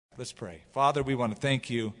Let's pray. Father, we want to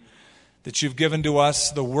thank you that you've given to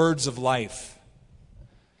us the words of life.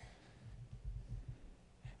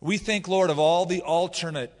 We think, Lord, of all the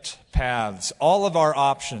alternate paths, all of our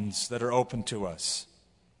options that are open to us,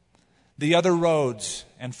 the other roads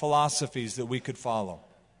and philosophies that we could follow,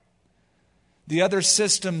 the other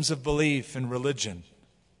systems of belief and religion.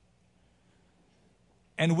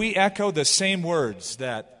 And we echo the same words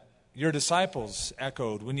that your disciples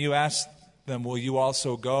echoed when you asked them, will you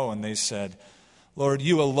also go? And they said, Lord,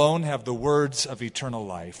 you alone have the words of eternal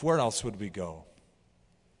life. Where else would we go?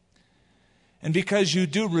 And because you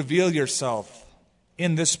do reveal yourself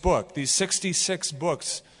in this book, these 66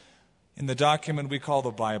 books in the document we call the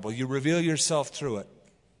Bible, you reveal yourself through it.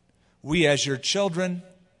 We, as your children,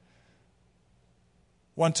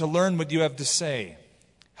 want to learn what you have to say,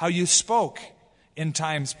 how you spoke in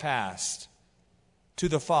times past to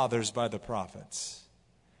the fathers by the prophets,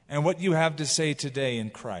 and what you have to say today in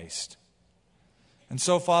Christ. And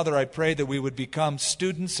so, Father, I pray that we would become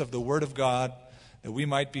students of the Word of God, that we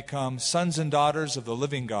might become sons and daughters of the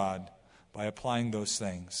living God by applying those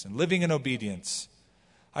things and living in obedience.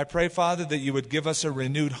 I pray, Father, that you would give us a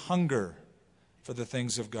renewed hunger for the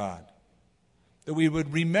things of God, that we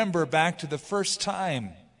would remember back to the first time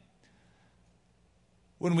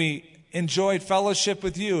when we enjoyed fellowship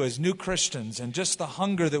with you as new Christians and just the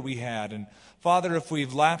hunger that we had. And Father, if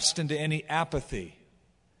we've lapsed into any apathy,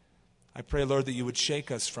 I pray, Lord, that you would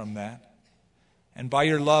shake us from that. And by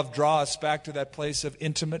your love, draw us back to that place of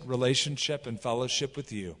intimate relationship and fellowship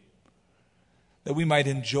with you, that we might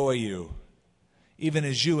enjoy you, even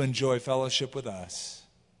as you enjoy fellowship with us.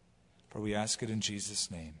 For we ask it in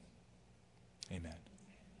Jesus' name. Amen.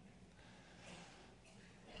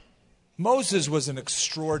 Moses was an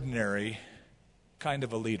extraordinary kind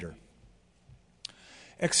of a leader.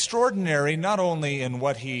 Extraordinary not only in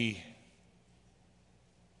what he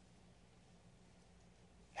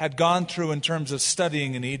had gone through in terms of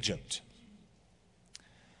studying in Egypt,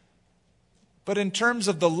 but in terms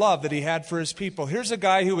of the love that he had for his people. Here's a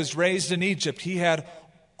guy who was raised in Egypt. He had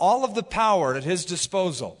all of the power at his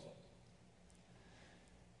disposal,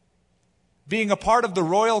 being a part of the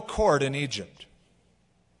royal court in Egypt.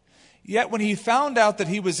 Yet when he found out that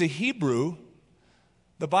he was a Hebrew,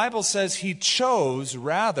 the Bible says he chose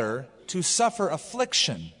rather to suffer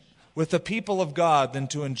affliction with the people of God than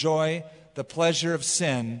to enjoy the pleasure of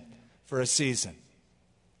sin for a season.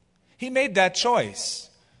 He made that choice.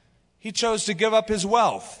 He chose to give up his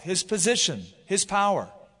wealth, his position, his power,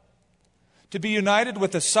 to be united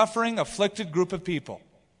with a suffering, afflicted group of people.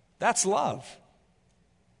 That's love.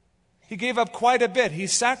 He gave up quite a bit. He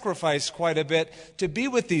sacrificed quite a bit to be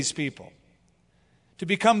with these people, to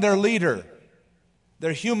become their leader,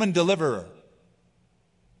 their human deliverer.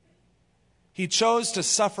 He chose to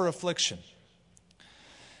suffer affliction.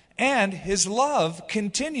 And his love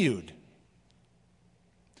continued,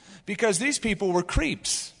 because these people were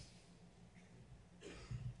creeps.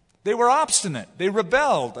 They were obstinate. They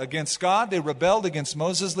rebelled against God. They rebelled against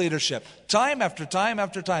Moses' leadership. Time after time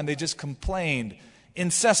after time, they just complained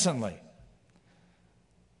incessantly.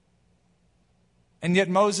 And yet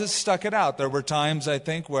Moses stuck it out. There were times, I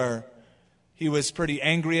think, where he was pretty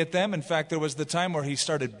angry at them. In fact, there was the time where he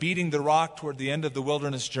started beating the rock toward the end of the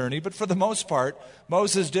wilderness journey. But for the most part,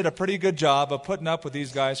 Moses did a pretty good job of putting up with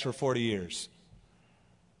these guys for 40 years.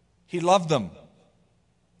 He loved them.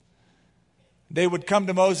 They would come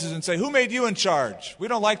to Moses and say, "Who made you in charge? We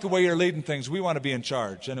don't like the way you're leading things. We want to be in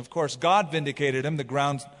charge." And of course, God vindicated him. The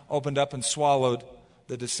ground opened up and swallowed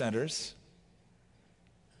the dissenters.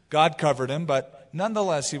 God covered him, but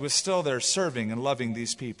nonetheless, he was still there serving and loving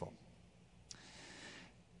these people.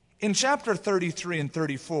 In chapter 33 and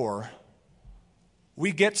 34,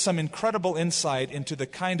 we get some incredible insight into the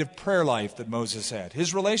kind of prayer life that Moses had,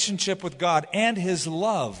 his relationship with God and his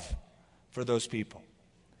love for those people,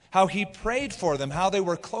 how he prayed for them, how they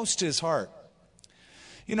were close to his heart.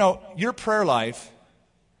 You know, your prayer life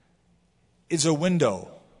is a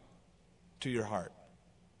window to your heart.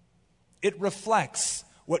 It reflects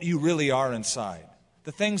what you really are inside,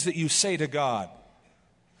 the things that you say to God.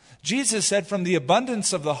 Jesus said, from the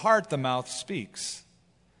abundance of the heart, the mouth speaks.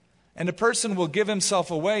 And a person will give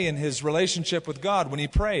himself away in his relationship with God when he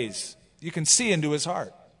prays. You can see into his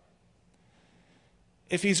heart.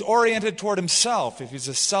 If he's oriented toward himself, if he's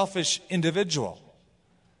a selfish individual,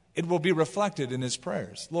 it will be reflected in his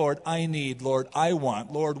prayers. Lord, I need. Lord, I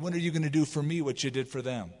want. Lord, when are you going to do for me what you did for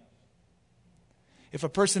them? If a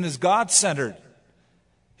person is God-centered,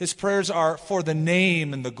 his prayers are for the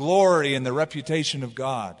name and the glory and the reputation of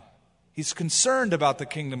God. He's concerned about the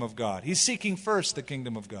kingdom of God. He's seeking first the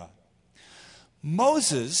kingdom of God.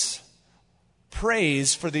 Moses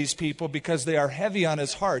prays for these people because they are heavy on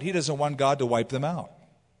his heart. He doesn't want God to wipe them out.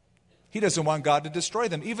 He doesn't want God to destroy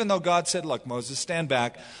them. Even though God said, look, Moses, stand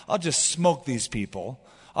back. I'll just smoke these people.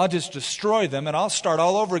 I'll just destroy them, and I'll start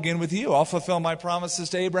all over again with you. I'll fulfill my promises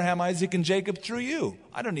to Abraham, Isaac, and Jacob through you.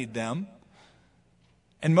 I don't need them.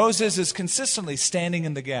 And Moses is consistently standing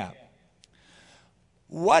in the gap.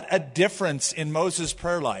 What a difference in Moses'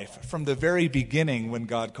 prayer life from the very beginning when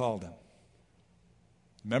God called him.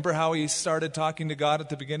 Remember how he started talking to God at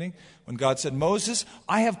the beginning? When God said, Moses,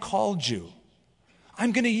 I have called you.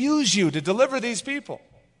 I'm going to use you to deliver these people.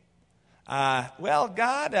 Well,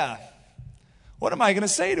 God, what am I going to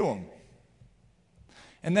say to him?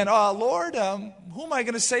 And then, Lord, who am I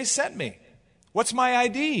going to say sent me? What's my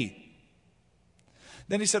ID?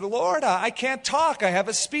 Then he said, Lord, I can't talk. I have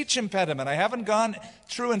a speech impediment. I haven't gone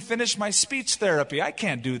through and finished my speech therapy. I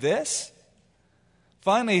can't do this.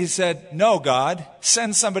 Finally, he said, no, God,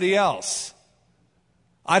 send somebody else.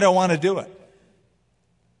 I don't want to do it.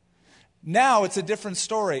 Now it's a different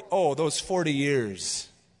story. Oh, those 40 years.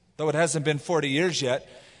 Though it hasn't been 40 years yet.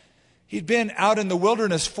 He'd been out in the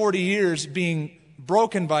wilderness 40 years being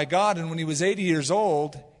broken by God. And when he was 80 years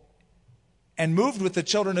old and moved with the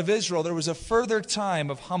children of Israel, there was a further time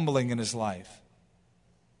of humbling in his life.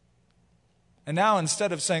 And now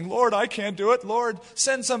instead of saying, Lord, I can't do it. Lord,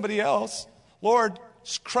 send somebody else. Lord,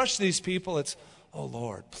 crush these people. It's, oh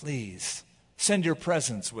Lord, please send your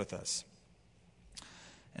presence with us.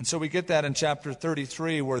 And so we get that in chapter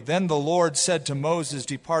 33, where then the Lord said to Moses,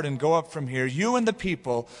 depart and go up from here, you and the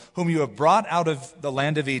people whom you have brought out of the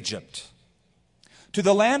land of Egypt, to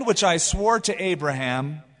the land which I swore to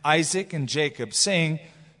Abraham, Isaac, and Jacob, saying,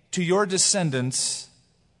 to your descendants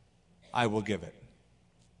I will give it.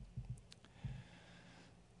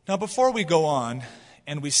 Now before we go on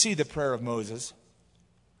and we see the prayer of Moses,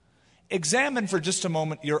 examine for just a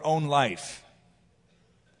moment your own life.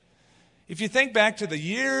 If you think back to the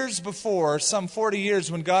years before, some 40 years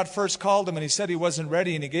when God first called him and he said he wasn't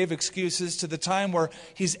ready and he gave excuses, to the time where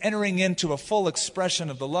he's entering into a full expression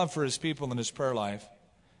of the love for his people in his prayer life.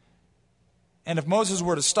 And if Moses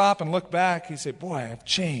were to stop and look back, he'd say, boy, I've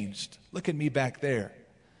changed. Look at me back there.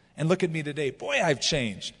 And look at me today. Boy, I've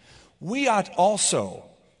changed. We ought also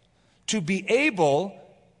to be able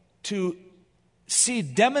to see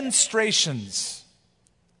demonstrations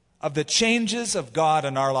of the changes of God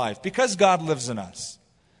in our life. Because God lives in us.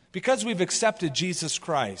 Because we've accepted Jesus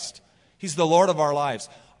Christ. He's the Lord of our lives.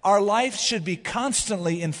 Our life should be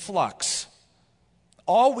constantly in flux.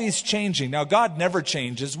 Always changing. Now, God never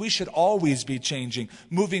changes. We should always be changing.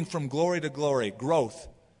 Moving from glory to glory. Growth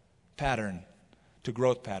pattern to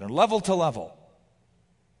growth pattern. Level to level.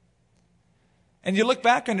 And you look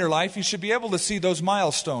back on your life, you should be able to see those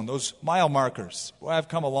milestones, those mile markers. Boy, I've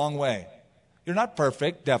come a long way. You're not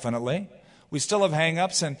perfect, definitely. We still have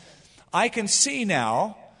hang-ups, and I can see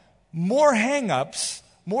now more hang-ups,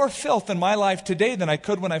 more filth in my life today than I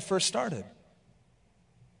could when I first started.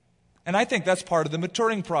 And I think that's part of the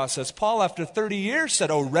maturing process. Paul, after 30 years,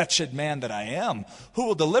 said, "O wretched man that I am, who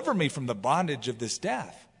will deliver me from the bondage of this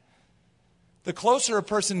death?" The closer a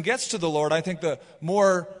person gets to the Lord, I think the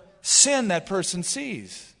more sin that person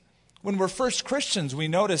sees. When we're first Christians, we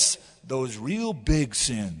notice those real big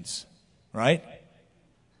sins. Right?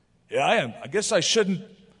 Yeah, I guess I shouldn't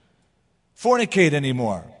fornicate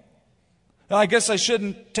anymore. I guess I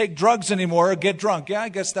shouldn't take drugs anymore or get drunk. Yeah, I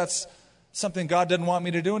guess that's something God didn't want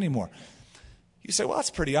me to do anymore. You say, well, that's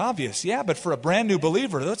pretty obvious. Yeah, but for a brand new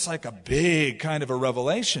believer, that's like a big kind of a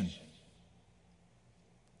revelation.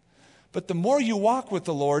 But the more you walk with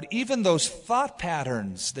the Lord, even those thought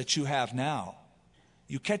patterns that you have now,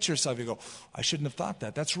 you catch yourself, you go, I shouldn't have thought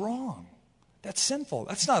that. That's wrong. That's sinful.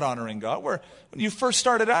 That's not honoring God. When you first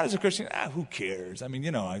started out as a Christian, who cares? I mean,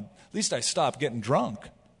 at least I stopped getting drunk.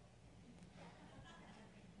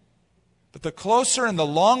 But the closer and the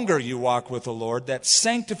longer you walk with the Lord, that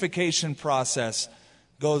sanctification process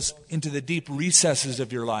goes into the deep recesses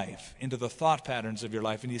of your life, into the thought patterns of your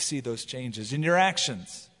life, and you see those changes in your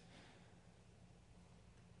actions.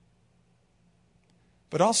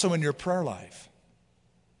 But also in your prayer life.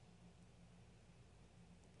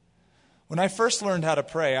 When I first learned how to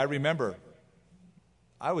pray, I remember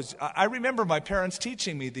my parents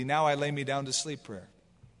teaching me the "now I lay me down to sleep" prayer.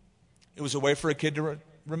 It was a way for a kid to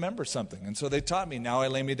remember something. And so they taught me, now I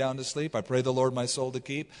lay me down to sleep. I pray the Lord my soul to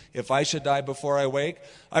keep. If I should die before I wake,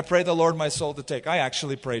 I pray the Lord my soul to take. I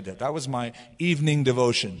actually prayed it. That was my evening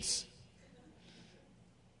devotions.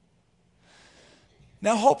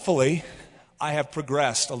 Now, hopefully, I have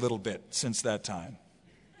progressed a little bit since that time.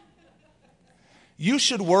 You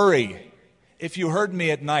should worry if you heard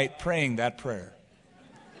me at night praying that prayer.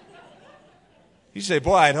 You say,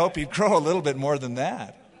 boy, I'd hope he'd grow a little bit more than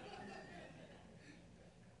that.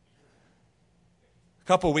 A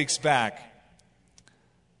couple weeks back,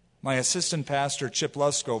 my assistant pastor, Chip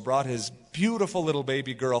Lusko, brought his beautiful little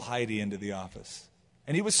baby girl, Heidi, into the office.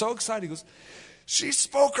 And he was so excited. He goes, she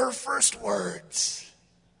spoke her first words.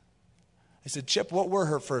 I said, Chip, what were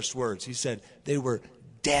her first words? He said, they were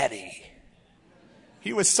Daddy.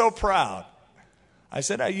 He was so proud. I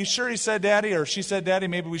said, are you sure he said Daddy? Or if she said Daddy,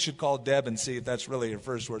 maybe we should call Deb and see if that's really her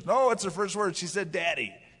first words. No, it's her first words. She said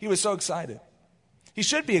Daddy. He was so excited. He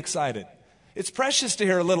should be excited. It's precious to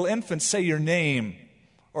hear a little infant say your name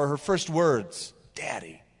or her first words.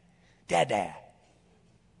 Daddy. Dada.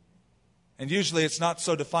 And usually it's not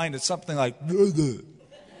so defined. It's something like, Dada.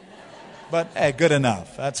 But hey, good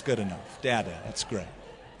enough. That's good enough. Dada. That's great.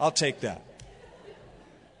 I'll take that.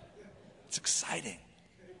 It's exciting.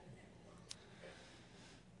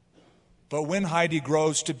 But when Heidi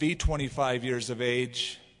grows to be 25 years of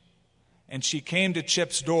age, and she came to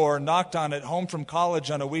Chip's door, knocked on it, home from college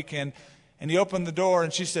on a weekend, and he opened the door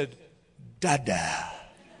and she said, Dada.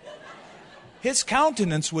 His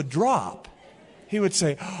countenance would drop. He would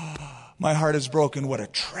say, oh, my heart is broken. What a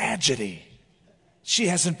tragedy. She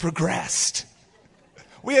hasn't progressed.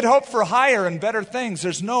 We had hoped for higher and better things.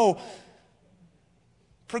 There's no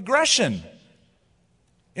progression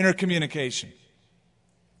in her communication.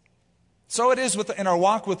 So it is in our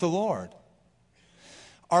walk with the Lord.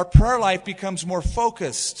 Our prayer life becomes more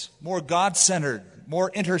focused, more God-centered, more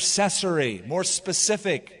intercessory, more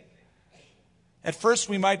specific. At first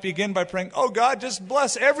we might begin by praying, oh God, just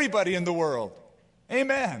bless everybody in the world.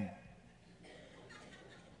 Amen.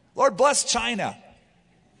 Lord, bless China.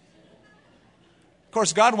 Of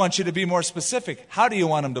course, God wants you to be more specific. How do you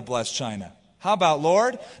want Him to bless China? How about,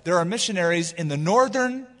 Lord, there are missionaries in the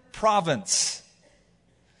northern province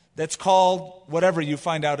that's called whatever you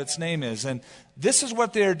find out its name is. And this is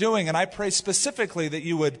what they are doing. And I pray specifically that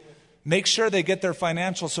you would make sure they get their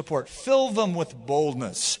financial support. Fill them with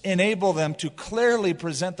boldness. Enable them to clearly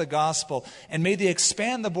present the gospel. And may they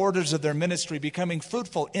expand the borders of their ministry, becoming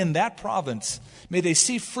fruitful in that province. May they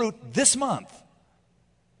see fruit this month.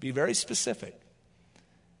 Be very specific.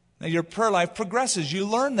 Now, your prayer life progresses. You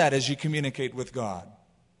learn that as you communicate with God.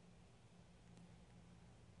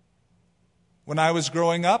 When I was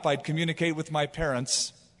growing up, I'd communicate with my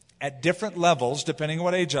parents at different levels, depending on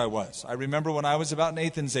what age I was. I remember when I was about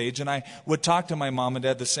Nathan's age, and I would talk to my mom and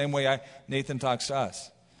dad the same way Nathan talks to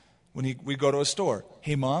us. When we go to a store,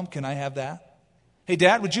 hey, Mom, can I have that? Hey,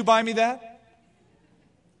 Dad, would you buy me that?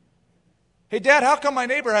 Hey, Dad, how come my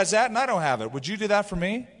neighbor has that and I don't have it? Would you do that for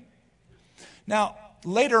me? Now,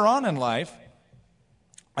 later on in life,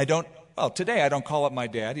 today I don't call up my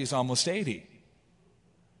dad. He's almost 80.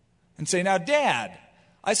 And say, now, Dad,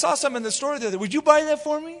 I saw some in the store the other day. Would you buy that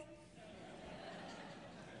for me?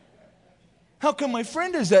 How come my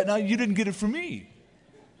friend has that now you didn't get it for me?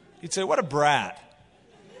 He'd say, what a brat.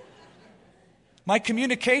 My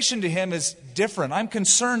communication to him is different. I'm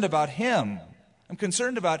concerned about him. I'm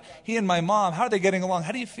concerned about he and my mom. How are they getting along?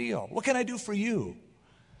 How do you feel? What can I do for you?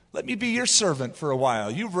 Let me be your servant for a while.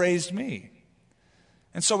 You've raised me.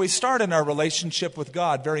 And so we start in our relationship with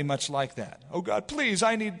God very much like that. Oh God, please,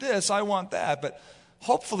 I need this, I want that. But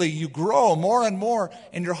hopefully you grow more and more,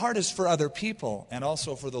 and your heart is for other people and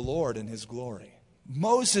also for the Lord and His glory.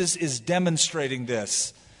 Moses is demonstrating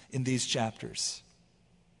this in these chapters.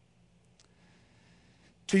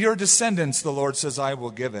 To your descendants, the Lord says, I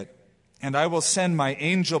will give it. And I will send my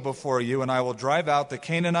angel before you, and I will drive out the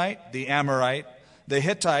Canaanite, the Amorite, the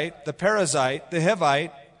Hittite, the Perizzite, the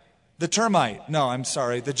Hivite, the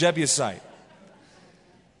the Jebusite.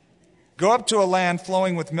 Go up to a land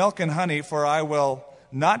flowing with milk and honey, for I will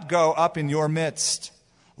not go up in your midst,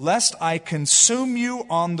 lest I consume you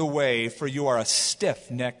on the way, for you are a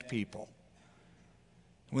stiff-necked people.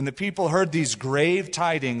 When the people heard these grave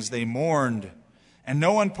tidings, they mourned, and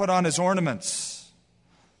no one put on his ornaments.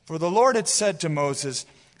 For the Lord had said to Moses,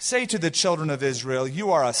 say to the children of Israel, you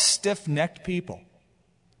are a stiff-necked people.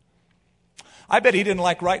 I bet he didn't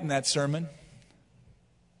like writing that sermon.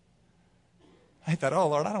 I thought, oh,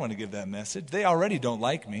 Lord, I don't want to give that message. They already don't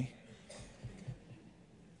like me.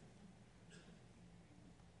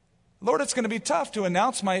 Lord, it's going to be tough to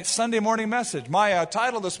announce my Sunday morning message. My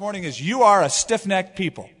title this morning is, You Are a Stiff-Necked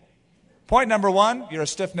People. Point number 1, you're a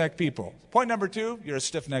stiff-necked people. Point number 2, you're a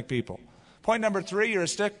stiff-necked people. Point number 3, you're a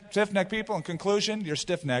stiff-necked people. In conclusion, you're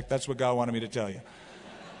stiff-necked. That's what God wanted me to tell you.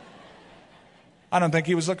 I don't think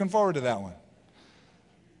he was looking forward to that one.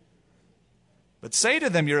 But say to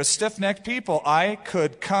them, you're a stiff-necked people. I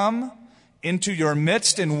could come into your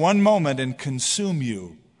midst in one moment and consume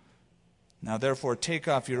you. Now therefore take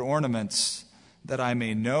off your ornaments that I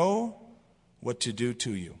may know what to do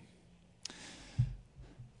to you.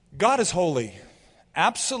 God is holy,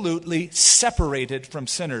 absolutely separated from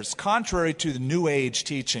sinners, contrary to the New Age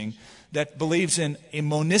teaching that believes in a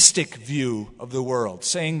monistic view of the world,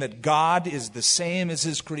 saying that God is the same as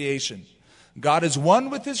His creation. God is one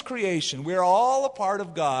with His creation. We're all a part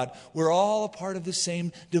of God. We're all a part of the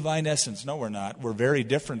same divine essence. No, we're not. We're very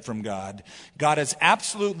different from God. God is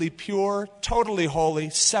absolutely pure, totally holy,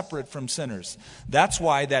 separate from sinners. That's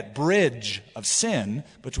why that bridge of sin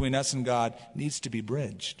between us and God needs to be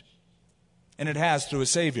bridged. And it has through a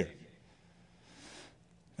Savior.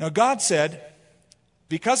 Now God said,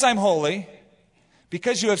 because I'm holy,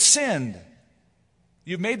 because you have sinned,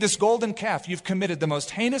 you've made this golden calf, you've committed the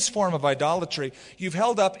most heinous form of idolatry, you've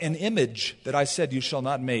held up an image that I said you shall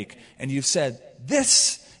not make, and you've said,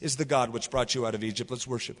 this is the God which brought you out of Egypt, let's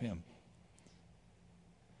worship Him.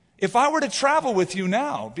 If I were to travel with you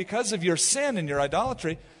now, because of your sin and your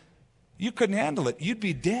idolatry, you couldn't handle it. You'd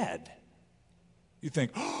be dead. You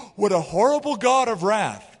think, oh, what a horrible God of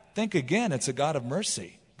wrath. Think again, it's a God of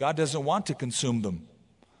mercy. God doesn't want to consume them.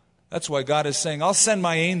 That's why God is saying, I'll send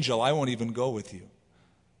my angel, I won't even go with you,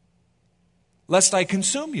 lest I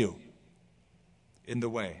consume you in the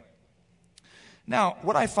way. Now,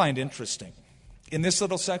 what I find interesting in this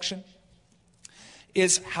little section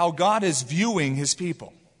is how God is viewing His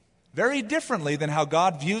people, very differently than how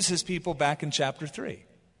God views His people back in chapter 3.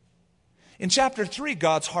 In chapter 3,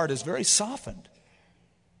 God's heart is very softened.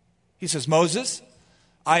 He says, Moses,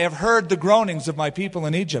 I have heard the groanings of my people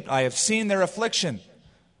in Egypt. I have seen their affliction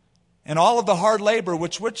and all of the hard labor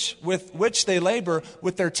with which they labor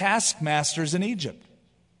with their taskmasters in Egypt.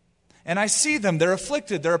 And I see them, they're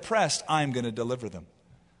afflicted, they're oppressed. I'm going to deliver them.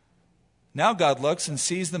 Now God looks and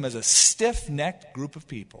sees them as a stiff-necked group of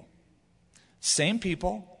people. Same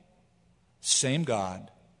people, same God,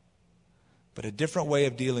 but a different way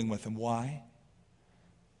of dealing with them. Why?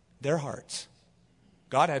 Their hearts.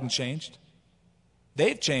 God hadn't changed.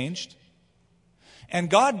 They've changed. And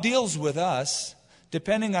God deals with us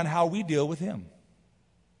depending on how we deal with Him.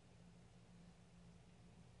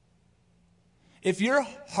 If your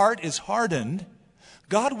heart is hardened,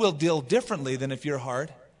 God will deal differently than if your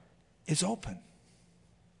heart is open.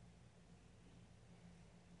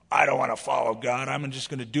 I don't want to follow God. I'm just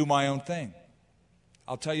going to do my own thing.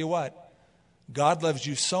 I'll tell you what. God loves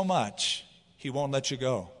you so much, He won't let you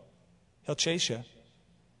go. He'll chase you.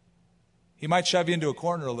 He might shove you into a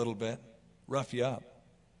corner a little bit, rough you up.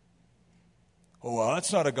 Oh, well,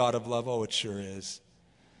 that's not a God of love. Oh, it sure is.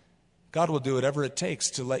 God will do whatever it takes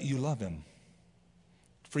to let you love Him,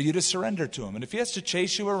 for you to surrender to Him. And if He has to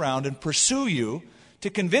chase you around and pursue you to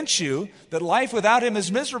convince you that life without Him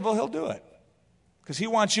is miserable, He'll do it, because He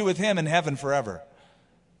wants you with Him in heaven forever.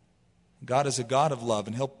 God is a God of love,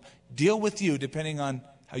 and He'll deal with you depending on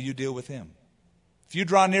how you deal with Him. If you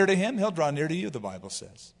draw near to Him, He'll draw near to you, the Bible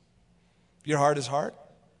says. If your heart is hard,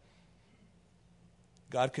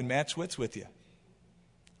 God can match wits with you.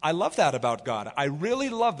 I love that about God. I really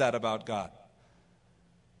love that about God.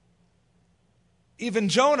 Even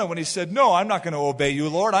Jonah, when he said, no, I'm not going to obey you,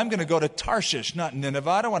 Lord. I'm going to go to Tarshish, not Nineveh.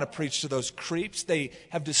 I don't want to preach to those creeps. They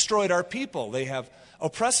have destroyed our people. They have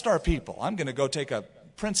oppressed our people. I'm going to go take a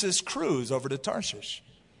princess cruise over to Tarshish.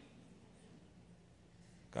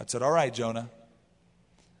 God said, all right, Jonah,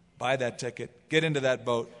 buy that ticket. Get into that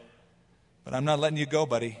boat. But I'm not letting you go,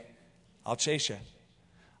 buddy. I'll chase you.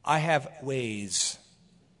 I have ways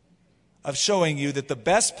of showing you that the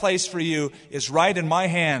best place for you is right in my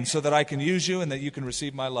hand so that I can use you and that you can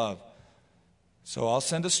receive my love. So I'll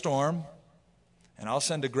send a storm, and I'll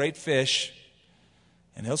send a great fish,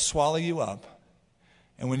 and he'll swallow you up.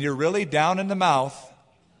 And when you're really down in the mouth,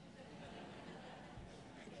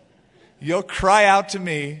 you'll cry out to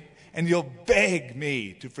me, and you'll beg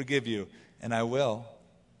me to forgive you, and I will.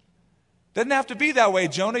 Doesn't have to be that way,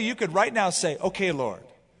 Jonah. You could right now say, okay, Lord.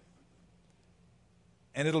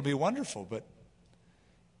 And it'll be wonderful, but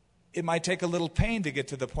it might take a little pain to get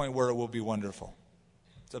to the point where it will be wonderful.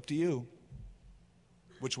 It's up to you.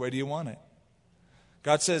 Which way do you want it?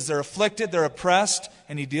 God says they're afflicted, they're oppressed,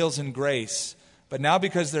 and He deals in grace. But now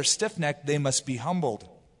because they're stiff-necked, they must be humbled.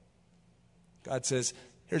 God says,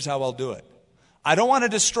 here's how I'll do it. I don't want to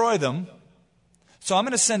destroy them, so I'm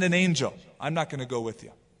going to send an angel. I'm not going to go with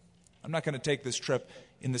you. I'm not going to take this trip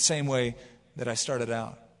in the same way that I started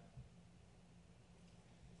out.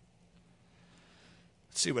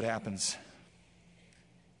 Let's see what happens.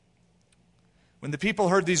 When the people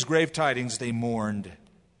heard these grave tidings, they mourned,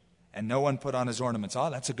 and no one put on his ornaments. Oh,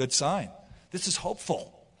 that's a good sign. This is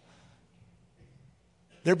hopeful.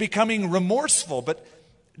 They're becoming remorseful, but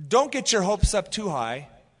don't get your hopes up too high.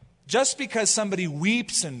 Just because somebody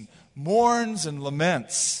weeps and mourns and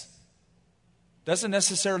laments doesn't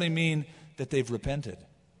necessarily mean that they've repented.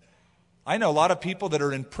 I know a lot of people that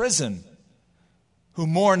are in prison who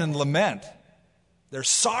mourn and lament. They're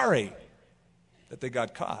sorry that they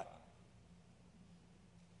got caught.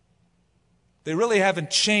 They really haven't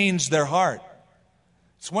changed their heart.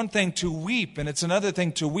 It's one thing to weep, and it's another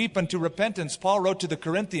thing to weep unto repentance. Paul wrote to the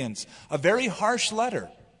Corinthians a very harsh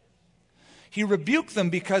letter. He rebuked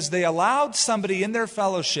them because they allowed somebody in their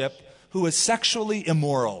fellowship who was sexually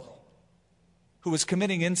immoral, who was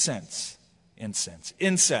committing incest.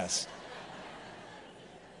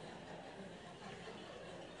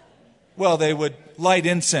 Well, they would light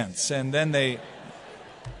incense, and then they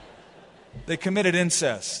committed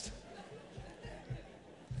incest.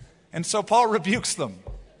 And so Paul rebukes them.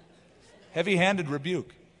 Heavy-handed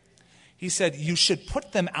rebuke. He said, you should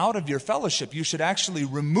put them out of your fellowship. You should actually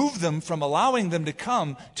remove them from allowing them to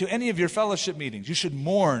come to any of your fellowship meetings. You should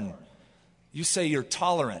mourn. You say you're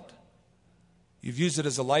tolerant. You've used it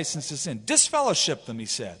as a license to sin. Disfellowship them, he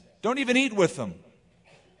said. Don't even eat with them.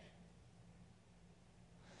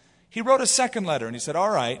 He wrote a second letter, and he said, all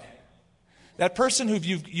right, that person who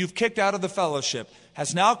you've kicked out of the fellowship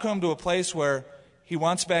has now come to a place where he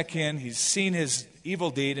wants back in, he's seen his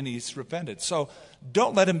evil deed, and he's repented. So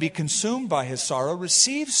don't let him be consumed by his sorrow.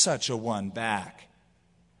 Receive such a one back.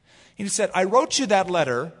 He said, I wrote you that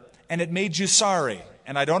letter, and it made you sorry,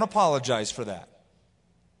 and I don't apologize for that.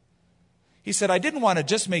 He said, I didn't want to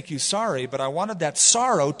just make you sorry, but I wanted that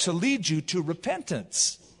sorrow to lead you to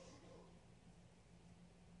repentance.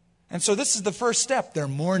 And so this is the first step. They're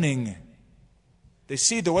mourning. They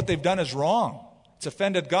see that what they've done is wrong. It's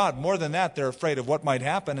offended God. More than that, they're afraid of what might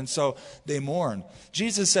happen, and so they mourn.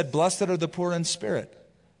 Jesus said, blessed are the poor in spirit.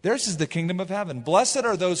 Theirs is the kingdom of heaven. Blessed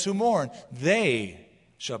are those who mourn. They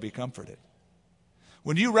shall be comforted.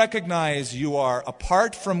 When you recognize you are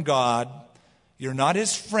apart from God, you're not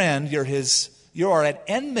his friend, you are at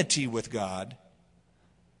enmity with God,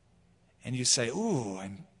 and you say, ooh,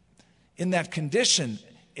 I'm in that condition.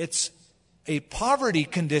 It's a poverty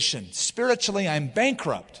condition. Spiritually, I'm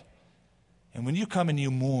bankrupt. And when you come and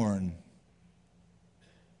you mourn,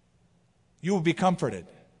 you will be comforted.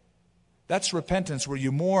 That's repentance, where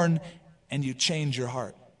you mourn and you change your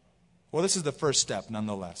heart. Well, this is the first step,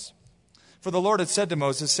 nonetheless. For the Lord had said to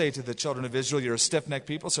Moses, say to the children of Israel, you're a stiff-necked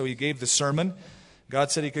people. So he gave the sermon.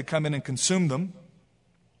 God said he could come in and consume them.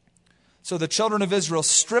 So the children of Israel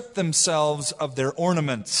stripped themselves of their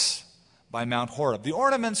ornaments by Mount Horeb. The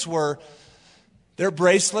ornaments were their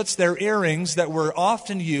bracelets, their earrings that were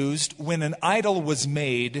often used when an idol was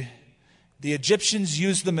made. The Egyptians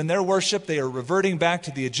used them in their worship. They are reverting back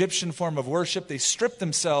to the Egyptian form of worship. They stripped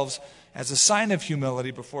themselves as a sign of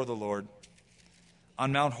humility before the Lord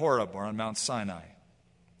on Mount Horeb or on Mount Sinai.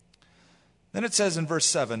 Then it says in verse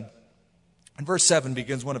 7, and verse 7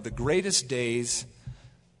 begins one of the greatest days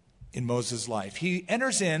in Moses' life. He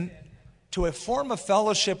enters in to a form of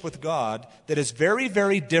fellowship with God that is very,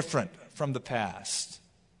 very different from the past.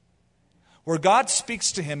 Where God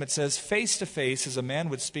speaks to him, it says, face to face as a man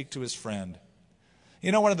would speak to his friend.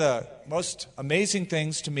 You know, one of the most amazing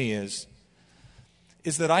things to me is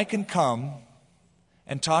that I can come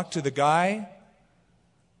and talk to the guy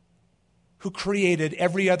who created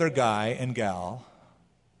every other guy and gal,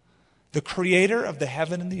 the creator of the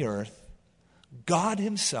heaven and the earth, God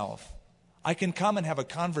himself. I can come and have a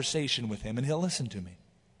conversation with him, and he'll listen to me.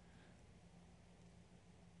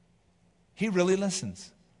 He really listens.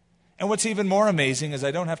 And what's even more amazing is I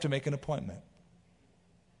don't have to make an appointment.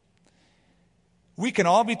 We can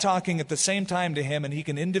all be talking at the same time to him, and he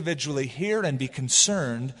can individually hear and be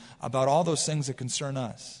concerned about all those things that concern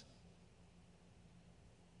us.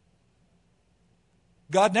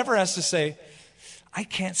 God never has to say, I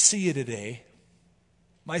can't see you today.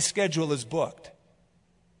 My schedule is booked.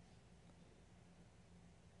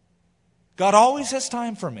 God always has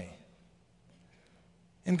time for me.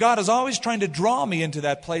 And God is always trying to draw me into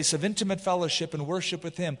that place of intimate fellowship and worship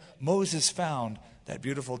with him. Moses found that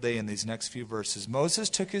beautiful day in these next few verses. Moses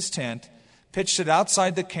took his tent, pitched it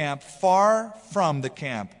outside the camp, far from the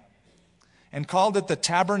camp, and called it the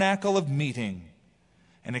tabernacle of meeting.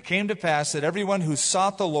 And it came to pass that everyone who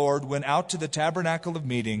sought the Lord went out to the tabernacle of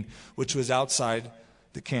meeting, which was outside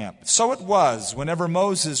the camp. So it was, whenever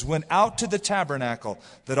Moses went out to the tabernacle,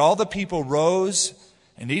 that all the people rose,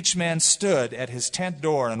 and each man stood at his tent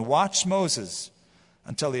door and watched Moses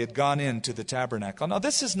until he had gone into the tabernacle. Now,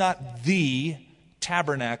 this is not the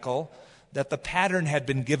tabernacle that the pattern had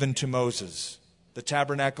been given to Moses. The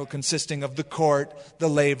tabernacle consisting of the court, the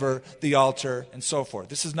laver, the altar, and so forth.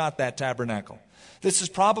 This is not that tabernacle. This is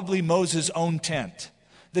probably Moses' own tent.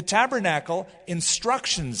 The tabernacle,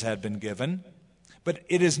 instructions had been given, but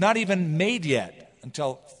it is not even made yet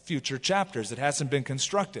until future chapters. It hasn't been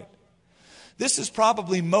constructed. This is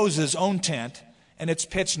probably Moses' own tent, and it's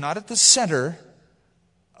pitched not at the center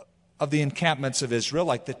of the encampments of Israel,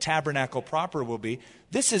 like the tabernacle proper will be.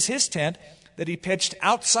 This is his tent that he pitched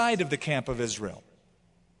outside of the camp of Israel.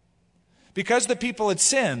 Because the people had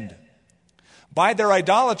sinned, by their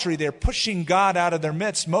idolatry, they're pushing God out of their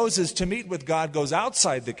midst. Moses, to meet with God, goes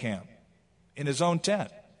outside the camp in his own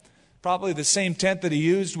tent. Probably the same tent that he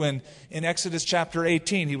used when, in Exodus chapter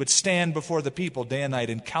 18, he would stand before the people day and night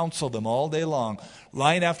and counsel them all day long,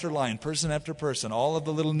 line after line, person after person, all of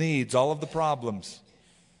the little needs, all of the problems.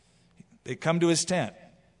 They come to his tent.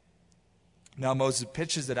 Now Moses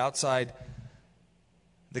pitches it outside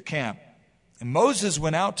the camp. And Moses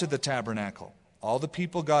went out to the tabernacle. All the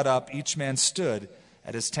people got up, each man stood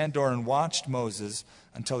at his tent door and watched Moses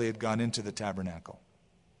until he had gone into the tabernacle.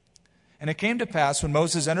 And it came to pass when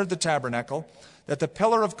Moses entered the tabernacle that the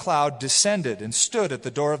pillar of cloud descended and stood at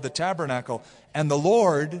the door of the tabernacle, and the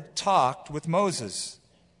Lord talked with Moses.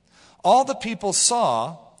 All the people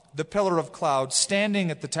saw the pillar of cloud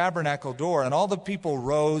standing at the tabernacle door, and all the people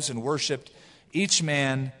rose and worshiped, each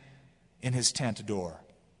man in his tent door.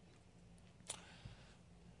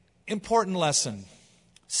 Important lesson.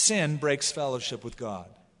 Sin breaks fellowship with God.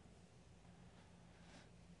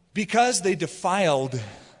 Because they defiled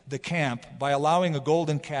the camp by allowing a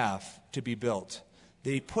golden calf to be built,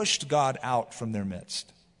 they pushed God out from their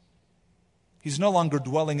midst. He's no longer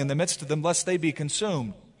dwelling in the midst of them, lest they be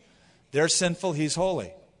consumed. They're sinful, he's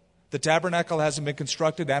holy. The tabernacle hasn't been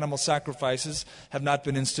constructed, animal sacrifices have not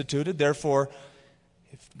been instituted. Therefore,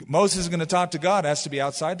 if Moses is going to talk to God, it has to be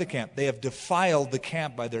outside the camp. They have defiled the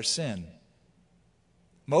camp by their sin.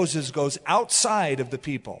 Moses goes outside of the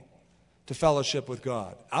people to fellowship with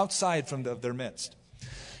God, outside from their midst.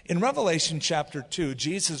 In Revelation chapter 2,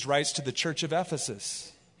 Jesus writes to the church of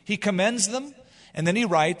Ephesus. He commends them, and then he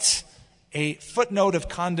writes a footnote of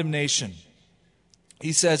condemnation.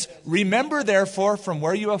 He says, "Remember therefore from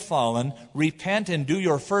where you have fallen, repent and do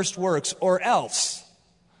your first works, or else."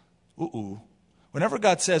 Whenever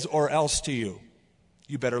God says "or else" to you,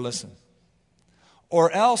 you better listen.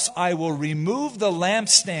 "Or else I will remove the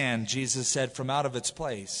lampstand," Jesus said, "from out of its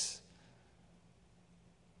place."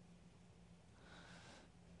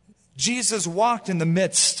 Jesus walked in the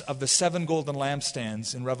midst of the 7 golden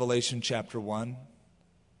lampstands in Revelation chapter 1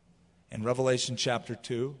 and Revelation chapter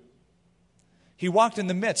 2. He walked in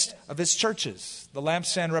the midst of his churches. The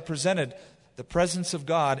lampstand represented the presence of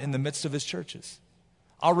God in the midst of his churches.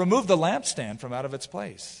 I'll remove the lampstand from out of its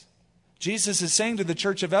place. Jesus is saying to the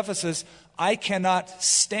church of Ephesus, I cannot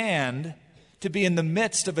stand to be in the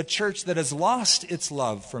midst of a church that has lost its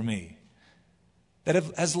love for me, that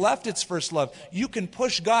has left its first love. You can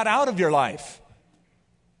push God out of your life.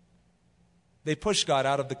 They push God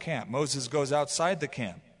out of the camp. Moses goes outside the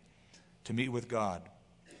camp to meet with God.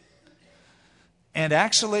 And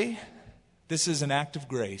actually, this is an act of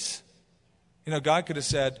grace. You know, God could have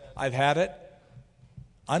said, I've had it.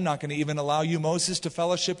 I'm not going to even allow you, Moses, to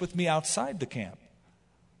fellowship with me outside the camp.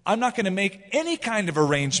 I'm not going to make any kind of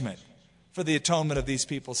arrangement for the atonement of these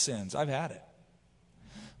people's sins. I've had it.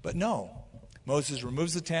 But no, Moses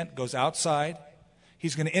removes the tent, goes outside.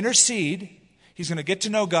 He's going to intercede. He's going to get to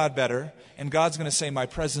know God better. And God's going to say, my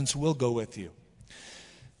presence will go with you.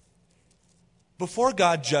 Before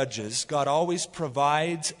God judges, God always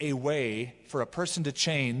provides a way for a person to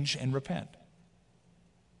change and repent.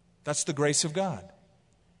 That's the grace of God.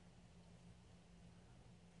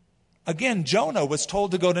 Again, Jonah was told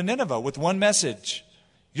to go to Nineveh with one message.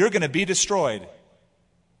 You're going to be destroyed.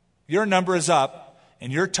 Your number is up,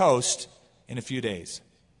 and you're toast in a few days.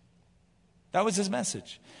 That was his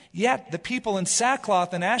message. Yet the people in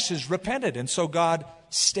sackcloth and ashes repented, and so God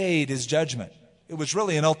stayed his judgment. It was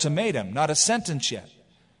really an ultimatum, not a sentence yet.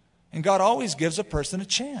 And God always gives a person a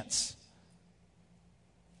chance.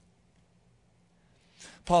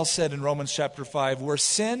 Paul said in Romans chapter 5, where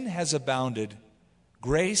sin has abounded,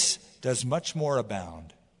 grace does much more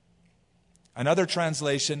abound. Another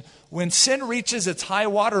translation, when sin reaches its high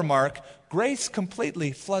water mark, grace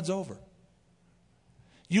completely floods over.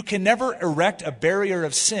 You can never erect a barrier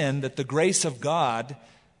of sin that the grace of God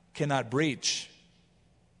cannot breach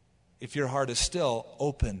if your heart is still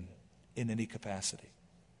open in any capacity.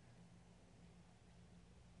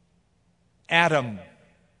 Adam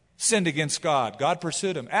sinned against God. God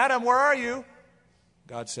pursued him. Adam, where are you?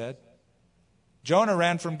 God said. Jonah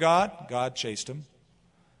ran from God. God chased him.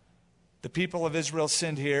 The people of Israel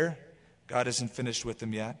sinned here. God isn't finished with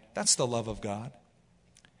them yet. That's the love of God.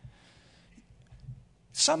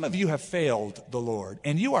 Some of you have failed the Lord,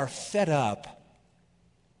 and you are fed up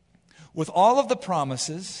with all of the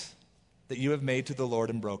promises that you have made to the Lord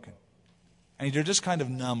and broken. And you're just kind of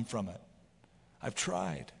numb from it. I've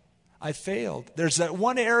tried. I've failed. There's that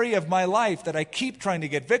one area of my life that I keep trying to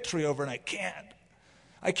get victory over, and I can't.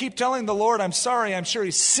 I keep telling the Lord, I'm sorry. I'm sure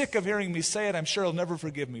He's sick of hearing me say it. I'm sure He'll never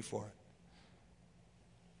forgive me for it.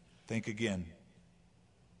 Think again.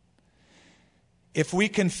 If we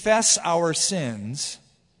confess our sins,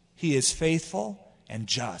 He is faithful and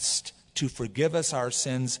just to forgive us our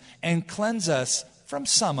sins and cleanse us from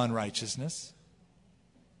some unrighteousness.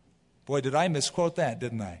 Boy, did I misquote that,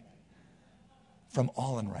 didn't I? From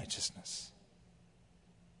all unrighteousness.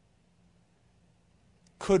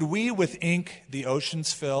 Could we with ink the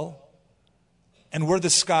oceans fill? And were the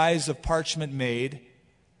skies of parchment made?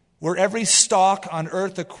 Were every stalk on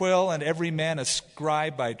earth a quill and every man a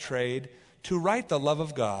scribe by trade? To write the love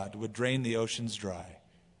of God would drain the oceans dry.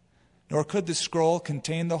 Nor could the scroll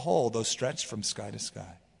contain the whole, though stretched from sky to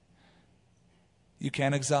sky. You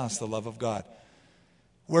can't exhaust the love of God.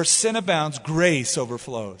 Where sin abounds, grace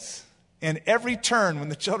overflows. And every turn when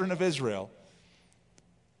the children of Israel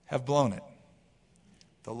have blown it,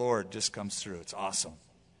 the Lord just comes through. It's awesome.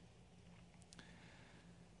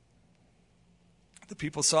 The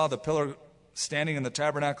people saw the pillar standing in the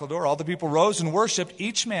tabernacle door. All the people rose and worshiped,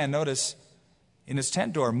 each man, notice, in his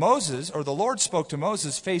tent door. Moses, or the Lord spoke to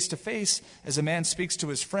Moses face to face as a man speaks to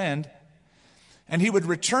his friend. And he would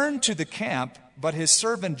return to the camp, but his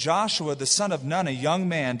servant Joshua, the son of Nun, a young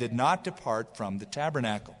man, did not depart from the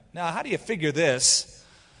tabernacle. Now, how do you figure this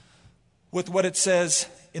with what it says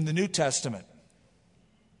in the New Testament?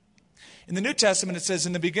 In the New Testament, it says,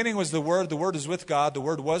 in the beginning was the Word is with God, the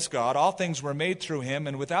Word was God. All things were made through Him,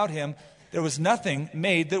 and without Him there was nothing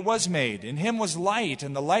made that was made. In Him was light,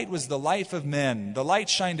 and the light was the life of men. The light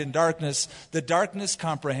shined in darkness, the darkness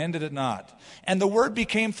comprehended it not. And the Word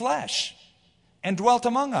became flesh and dwelt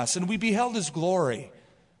among us, and we beheld His glory,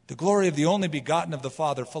 the glory of the only begotten of the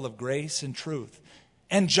Father, full of grace and truth.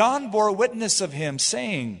 And John bore witness of Him,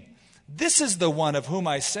 saying, this is the one of whom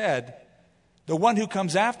I said, the one who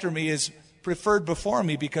comes after me is preferred before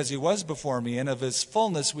me, because He was before me, and of His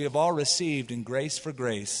fullness we have all received in grace for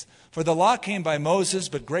grace. For the law came by Moses,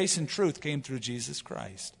 but grace and truth came through Jesus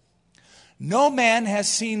Christ. No man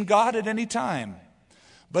has seen God at any time,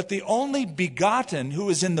 but the only begotten who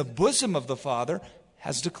is in the bosom of the Father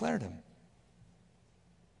has declared Him.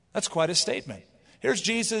 That's quite a statement. Here's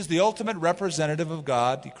Jesus, the ultimate representative of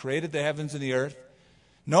God. He created the heavens and the earth.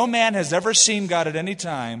 No man has ever seen God at any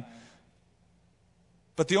time,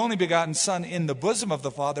 but the only begotten Son in the bosom of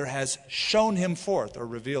the Father has shown Him forth, or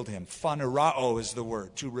revealed Him. Phanerao is the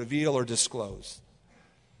word, to reveal or disclose.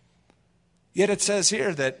 Yet it says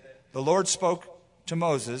here that the Lord spoke to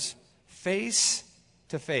Moses face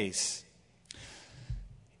to face.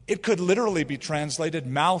 It could literally be translated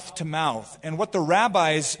mouth to mouth. And what the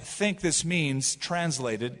rabbis think this means,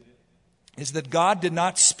 translated, is that God did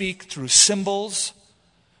not speak through symbols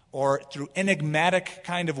or through enigmatic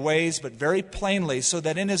kind of ways, but very plainly, so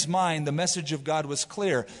that in his mind the message of God was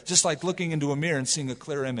clear, just like looking into a mirror and seeing a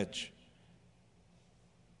clear image.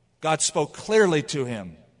 God spoke clearly to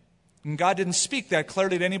him, and God didn't speak that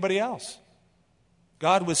clearly to anybody else.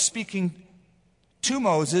 God was speaking to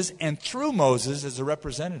Moses and through Moses as a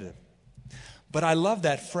representative. But I love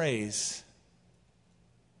that phrase,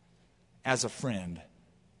 as a friend.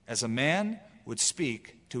 As a man would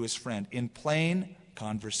speak to his friend in plain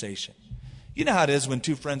conversation. You know how it is when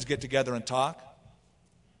two friends get together and talk?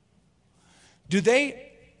 Do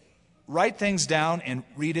they write things down and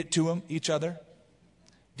read it to each other?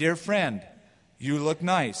 Dear friend, you look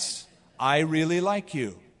nice. I really like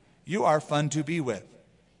you. You are fun to be with.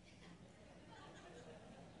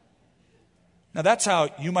 Now that's how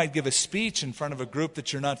you might give a speech in front of a group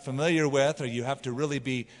that you're not familiar with, or you have to really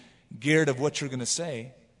be geared of what you're going to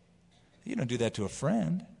say. You don't do that to a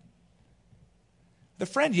friend. The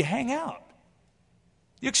friend, you hang out.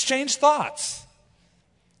 You exchange thoughts.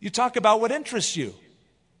 You talk about what interests you.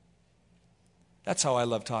 That's how I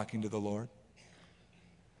love talking to the Lord.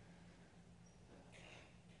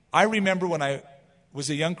 I remember when I was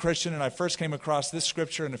a young Christian and I first came across this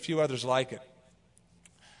scripture and a few others like it.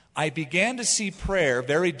 I began to see prayer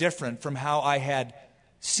very different from how I had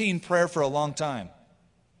seen prayer for a long time.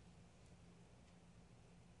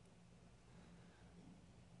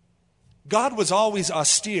 God was always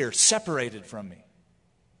austere, separated from me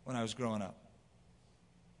when I was growing up.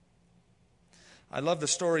 I love the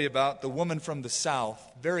story about the woman from the South,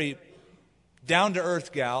 very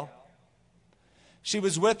down-to-earth gal. She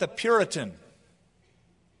was with a Puritan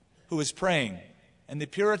who was praying And the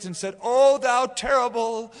Puritans said, "O thou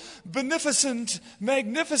terrible, beneficent,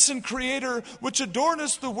 magnificent Creator, which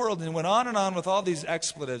adornest the world." And went on with all these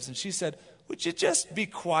expletives. And she said, "Would you just be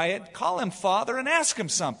quiet, call him Father, and ask him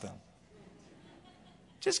something?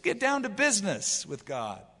 Just get down to business with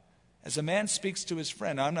God." As a man speaks to his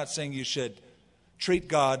friend. Now, I'm not saying you should treat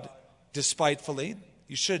God despitefully.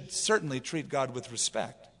 You should certainly treat God with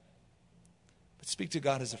respect. But speak to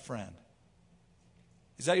God as a friend.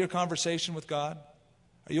 Is that your conversation with God?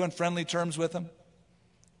 Are you on friendly terms with Him?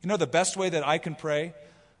 You know the best way that I can pray?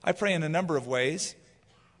 I pray in a number of ways.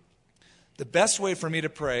 The best way for me to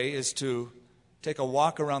pray is to take a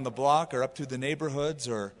walk around the block or up through the neighborhoods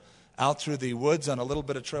or out through the woods on a little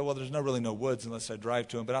bit of trail. Well, there's really no woods unless I drive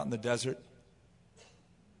to them, but out in the desert.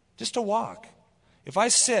 Just to walk. If I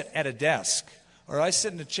sit at a desk or I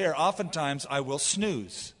sit in a chair, oftentimes I will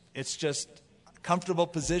snooze. It's just a comfortable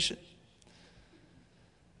position.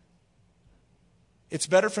 It's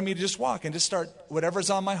better for me to just walk and just start whatever's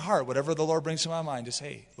on my heart, whatever the Lord brings to my mind. Just,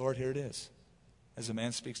 hey, Lord, here it is, as a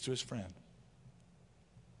man speaks to his friend.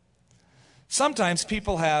 Sometimes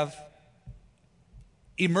people have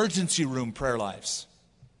emergency room prayer lives.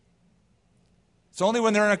 It's only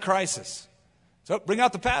when they're in a crisis. So bring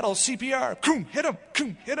out the paddle, CPR, hit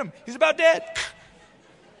him, he's about dead.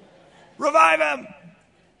 Revive him.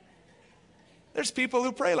 There's people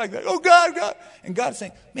who pray like that. Oh, God, God. And God's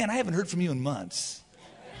saying, man, I haven't heard from you in months.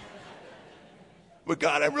 But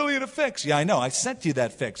God, I'm really in a fix. Yeah, I know. I sent you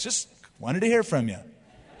that fix. Just wanted to hear from you.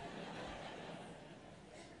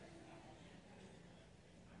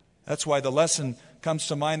 That's why the lesson comes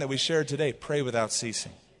to mind that we shared today. Pray without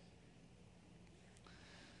ceasing.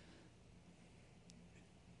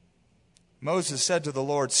 Moses said to the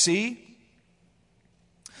Lord, "See,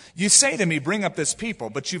 you say to me, bring up this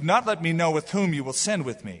people, but you've not let me know with whom you will send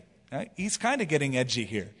with me." Now, he's kind of getting edgy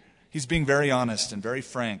here. He's being very honest and very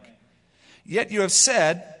frank. "Yet you have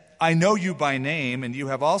said, I know you by name, and you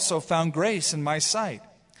have also found grace in my sight.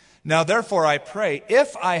 Now therefore I pray,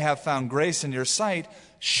 if I have found grace in your sight,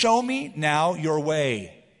 show me now your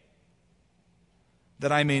way,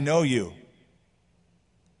 that I may know you,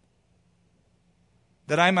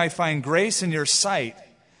 that I might find grace in your sight,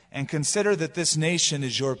 and consider that this nation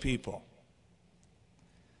is your people."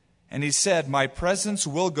 And he said, "My presence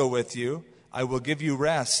will go with you. I will give you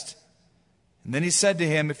rest." And then he said to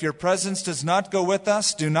him, "If your presence does not go with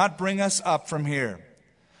us, do not bring us up from here.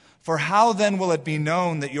 For how then will it be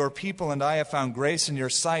known that your people and I have found grace in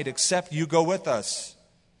your sight, except you go with us?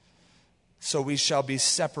 So we shall be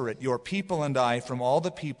separate, your people and I, from all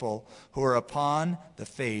the people who are upon the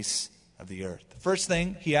face of the earth." The first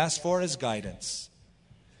thing he asked for is guidance.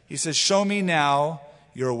 He says, "Show me now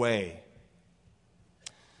your way."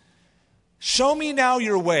 Show me now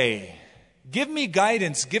your way. Give me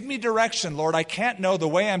guidance. Give me direction, Lord. I can't know the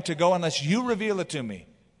way I'm to go unless you reveal it to me.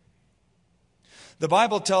 The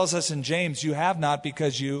Bible tells us in James, you have not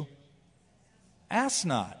because you ask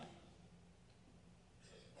not.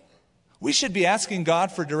 We should be asking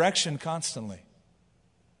God for direction constantly.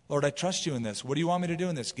 Lord, I trust you in this. What do you want me to do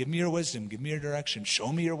in this? Give me your wisdom. Give me your direction.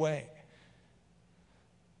 Show me your way.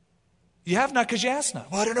 You have not because you ask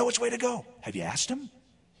not. Well, I don't know which way to go. Have you asked him?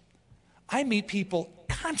 I meet people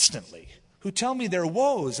constantly who tell me their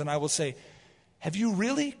woes, and I will say, have you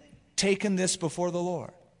really taken this before the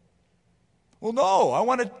Lord? Well, no, I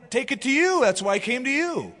want to take it to you. That's why I came to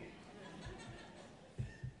you.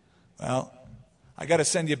 Well, I got to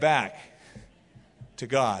send you back to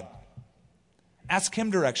God. Ask him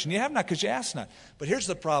direction. You have not because you ask not. But here's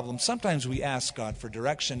the problem. Sometimes we ask God for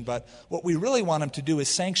direction, but what we really want him to do is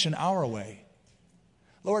sanction our way.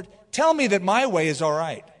 Lord, tell me that my way is all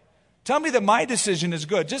right. Tell me that my decision is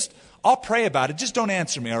good. I'll pray about it. Just don't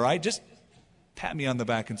answer me, all right? Just pat me on the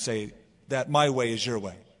back and say that my way is your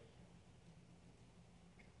way.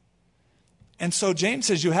 And so James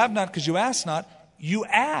says, you have not because you ask not. You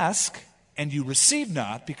ask and you receive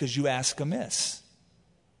not because you ask amiss,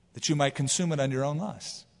 that you might consume it on your own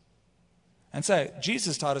lust. And so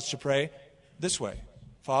Jesus taught us to pray this way.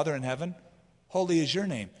 Father in heaven, holy is your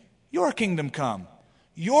name. Your kingdom come.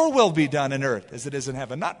 Your will be done in earth as it is in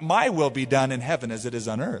heaven. Not my will be done in heaven as it is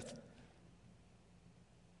on earth.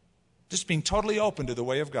 Just being totally open to the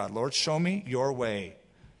way of God. Lord, show me your way.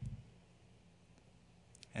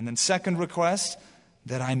 And then second request,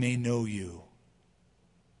 that I may know you.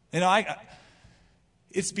 You know,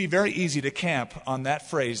 it'd be very easy to camp on that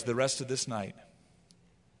phrase the rest of this night.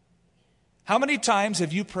 How many times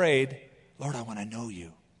have you prayed, Lord, I want to know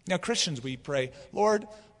you? Now, Christians, we pray, Lord,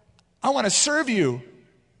 I want to serve you.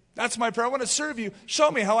 That's my prayer. I want to serve you.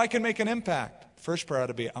 Show me how I can make an impact. First prayer ought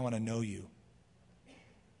to be, I want to know you.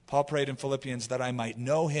 Paul prayed in Philippians that I might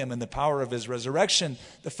know him and the power of his resurrection,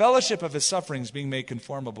 the fellowship of his sufferings, being made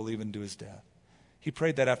conformable even to his death. He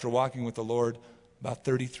prayed that after walking with the Lord about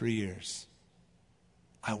 33 years.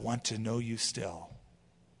 I want to know you still.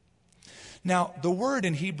 Now, the word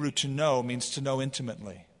in Hebrew to know means to know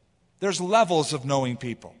intimately. There's levels of knowing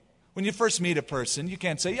people. When you first meet a person, you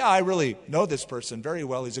can't say, yeah, I really know this person very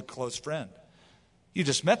well. He's a close friend. You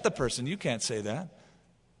just met the person. You can't say that.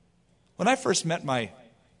 When I first met my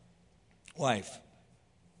wife,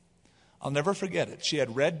 I'll never forget it. She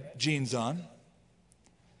had red jeans on.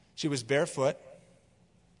 She was barefoot.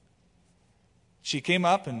 She came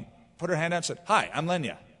up and put her hand out and said, hi, I'm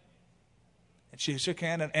Lenya. And she shook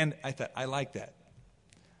hand, and I thought, I like that.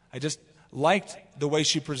 I just liked the way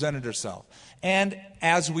she presented herself. And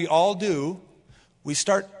as we all do, we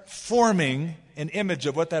start forming an image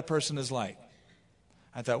of what that person is like.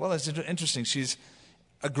 I thought, well, that's interesting. She's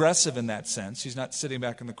aggressive in that sense. She's not sitting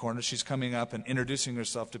back in the corner. She's coming up and introducing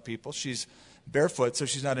herself to people. She's barefoot, so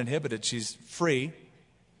she's not inhibited. She's free.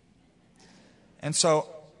 And so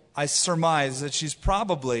I surmise that she's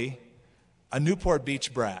probably a Newport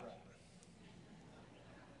Beach brat.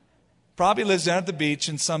 Probably lives down at the beach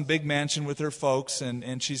in some big mansion with her folks,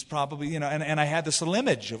 and she's probably, and I had this little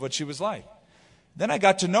image of what she was like. Then I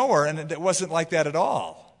got to know her, and it wasn't like that at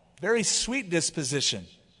all. Very sweet disposition.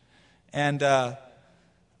 And,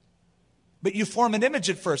 but you form an image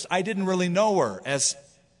at first. I didn't really know her. As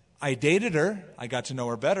I dated her, I got to know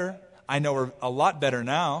her better. I know her a lot better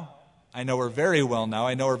now. I know her very well now.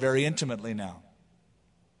 I know her very intimately now.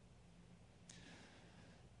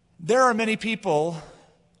 There are many people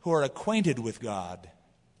who are acquainted with God,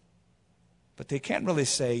 but they can't really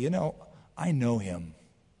say, I know him.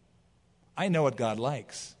 I know what God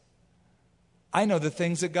likes. I know the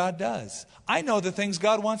things that God does. I know the things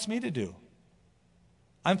God wants me to do.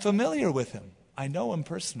 I'm familiar with him. I know him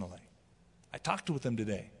personally. I talked with him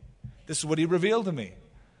today. This is what he revealed to me.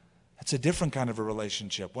 That's a different kind of a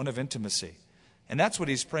relationship, one of intimacy. And that's what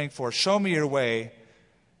he's praying for. Show me your way.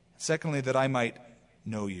 Secondly, that I might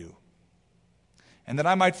know you. And that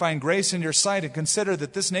I might find grace in your sight and consider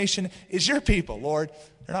that this nation is your people, Lord.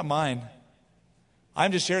 They're not mine.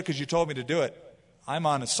 I'm just here because you told me to do it. I'm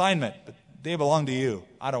on assignment, but they belong to you.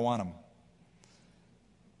 I don't want them.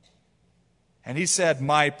 And he said,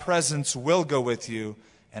 my presence will go with you,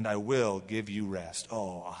 and I will give you rest.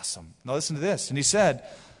 Oh, awesome. Now listen to this. And he said,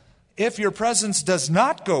 if your presence does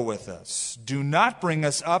not go with us, do not bring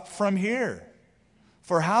us up from here.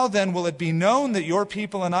 For how then will it be known that your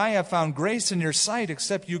people and I have found grace in your sight,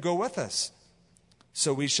 except you go with us?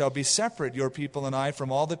 So we shall be separate, your people and I,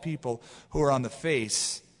 from all the people who are on the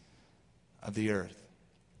face of the earth.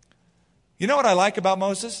 You know what I like about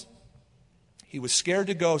Moses? He was scared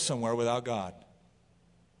to go somewhere without God.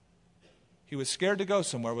 He was scared to go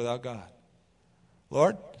somewhere without God.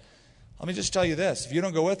 Lord, let me just tell you this. If you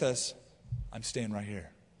don't go with us, I'm staying right here.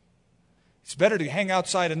 It's better to hang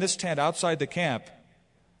outside in this tent, outside the camp,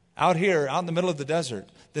 out here, out in the middle of the desert,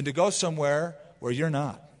 than to go somewhere where you're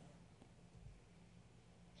not.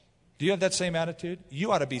 Do you have that same attitude?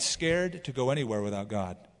 You ought to be scared to go anywhere without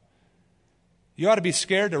God. You ought to be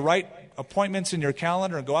scared to write appointments in your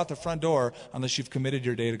calendar and go out the front door unless you've committed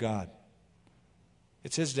your day to God.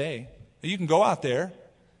 It's his day. You can go out there,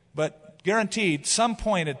 but guaranteed, some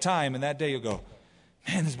point in time in that day you'll go,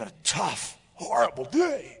 man, this has been a tough, horrible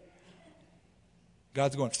day.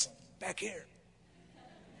 God's going, back here.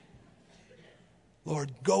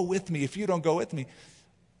 Lord, go with me. If you don't go with me,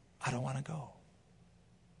 I don't want to go.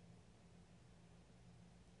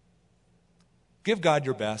 Give God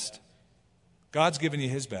your best. God's given you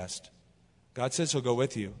his best. God says he'll go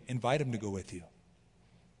with you. Invite him to go with you.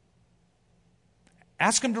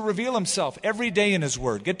 Ask him to reveal himself every day in his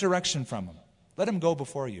word. Get direction from him. Let him go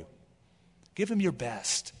before you. Give him your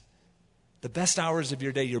best. The best hours of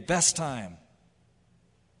your day, your best time.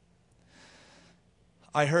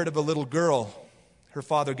 I heard of a little girl. Her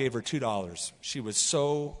father gave her $2. She was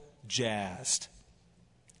so jazzed.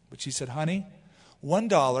 But she said, honey,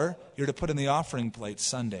 $1 you're to put in the offering plate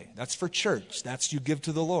Sunday. That's for church. That's you give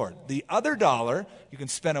to the Lord. The other $1 you can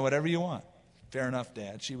spend on whatever you want. Fair enough,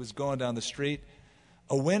 Dad. She was going down the street.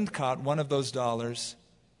 A wind caught one of those dollars,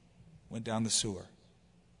 went down the sewer.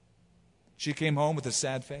 She came home with a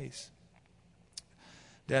sad face.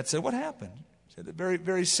 Dad said, what happened? She said, a very,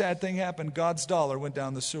 very sad thing happened. God's dollar went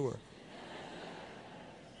down the sewer.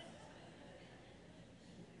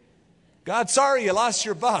 God, sorry you lost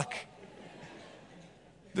your buck.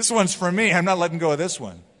 This one's for me. I'm not letting go of this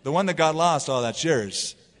one. The one that got lost, oh, that's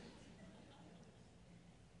yours.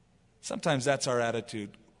 Sometimes that's our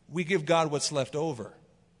attitude. We give God what's left over.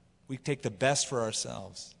 We take the best for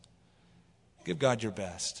ourselves. Give God your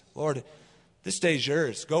best. Lord, this day's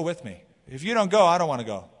yours. Go with me. If you don't go, I don't want to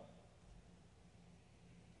go.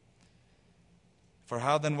 For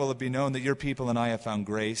how then will it be known that your people and I have found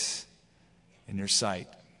grace in your sight?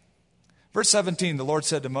 Verse 17, the Lord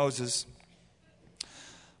said to Moses,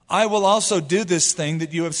 I will also do this thing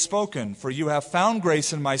that you have spoken, for you have found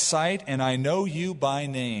grace in my sight, and I know you by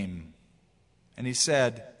name. And he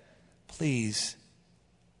said, please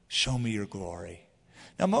show me your glory.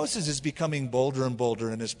 Now Moses is becoming bolder and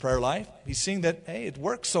bolder in his prayer life. He's seeing that, hey, it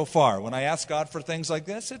works so far. When I ask God for things like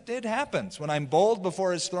this, it happens. When I'm bold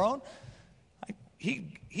before his throne,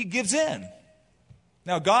 he gives in.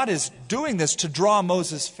 Now God is doing this to draw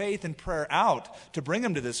Moses' faith and prayer out, to bring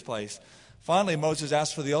him to this place. Finally, Moses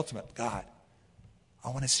asked for the ultimate. God, I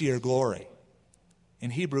want to see your glory.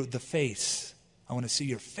 In Hebrew, the face. I want to see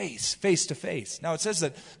your face to face. Now it says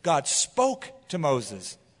that God spoke to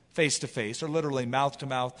Moses face to face, or literally mouth to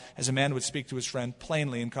mouth, as a man would speak to his friend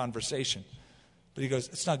plainly in conversation. But he goes,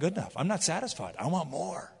 it's not good enough. I'm not satisfied. I want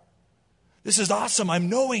more. This is awesome. I'm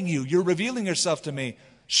knowing you. You're revealing yourself to me.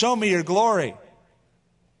 Show me your glory.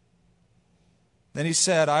 Then he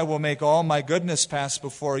said, I will make all my goodness pass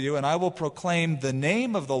before you, and I will proclaim the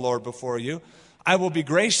name of the Lord before you. I will be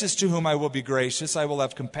gracious to whom I will be gracious. I will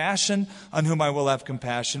have compassion on whom I will have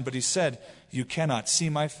compassion. But he said, you cannot see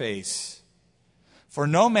my face. For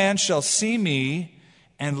no man shall see me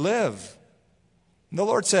and live. And the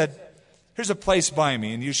Lord said, here's a place by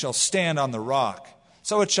me, and you shall stand on the rock.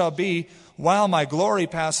 So it shall be, while my glory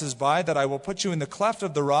passes by, that I will put you in the cleft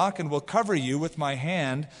of the rock and will cover you with my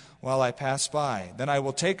hand while I pass by. Then I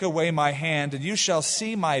will take away my hand, and you shall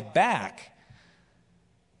see my back,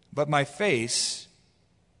 but my face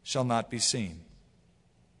shall not be seen.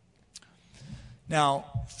 Now,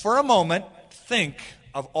 for a moment, think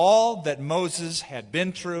of all that Moses had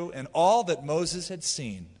been through and all that Moses had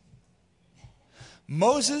seen.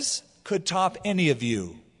 Moses could top any of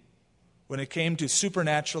you when it came to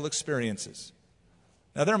supernatural experiences.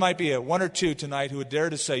 Now, there might be one or two tonight who would dare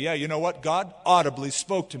to say, yeah, you know what? God audibly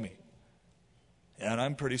spoke to me. And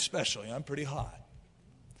I'm pretty special. I'm pretty hot.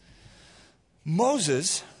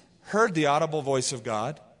 Moses heard the audible voice of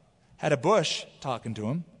God, had a bush talking to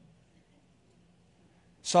him,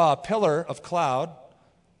 saw a pillar of cloud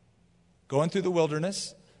going through the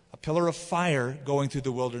wilderness, a pillar of fire going through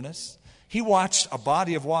the wilderness. He watched a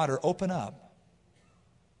body of water open up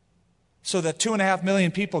so that 2.5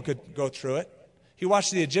 million people could go through it. He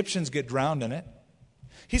watched the Egyptians get drowned in it.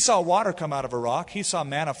 He saw water come out of a rock. He saw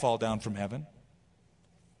manna fall down from heaven.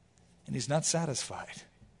 And he's not satisfied.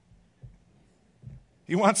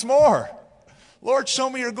 He wants more. Lord, show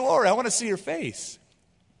me your glory. I want to see your face.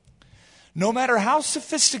 No matter how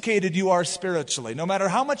sophisticated you are spiritually, no matter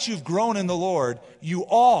how much you've grown in the Lord, you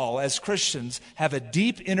all, as Christians, have a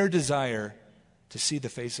deep inner desire to see the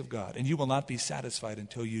face of God. And you will not be satisfied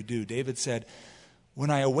until you do. David said, when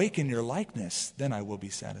I awaken your likeness, then I will be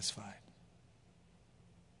satisfied.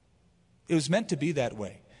 It was meant to be that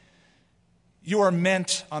way. You are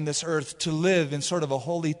meant on this earth to live in sort of a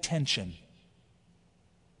holy tension.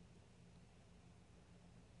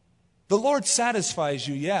 The Lord satisfies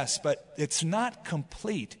you, yes, but it's not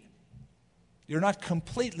complete. You're not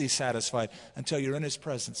completely satisfied until you're in His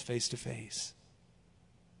presence face to face.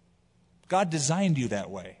 God designed you that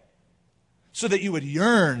way so that you would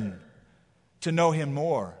yearn to know Him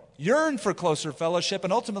more, yearn for closer fellowship,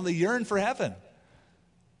 and ultimately yearn for heaven.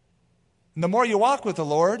 And the more you walk with the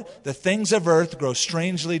Lord, the things of earth grow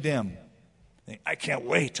strangely dim. I can't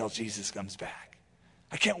wait till Jesus comes back.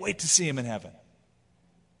 I can't wait to see Him in heaven.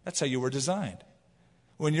 That's how you were designed.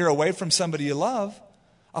 When you're away from somebody you love,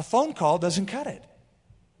 a phone call doesn't cut it.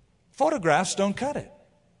 Photographs don't cut it.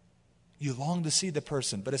 You long to see the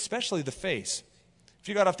person, but especially the face. If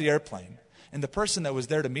you got off the airplane and the person that was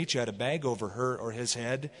there to meet you had a bag over her or his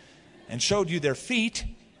head and showed you their feet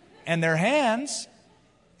and their hands,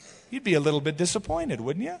 you'd be a little bit disappointed,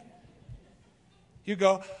 wouldn't you? You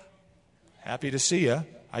go, happy to see you,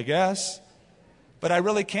 I guess. But I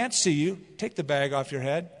really can't see you. Take the bag off your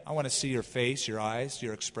head. I want to see your face, your eyes,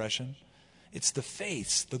 your expression. It's the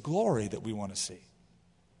face, the glory that we want to see.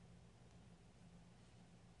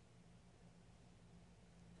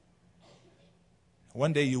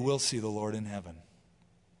 One day you will see the Lord in heaven.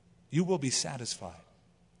 You will be satisfied.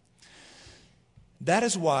 That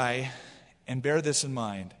is why, and bear this in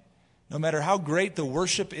mind, no matter how great the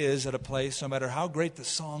worship is at a place, no matter how great the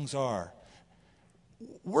songs are,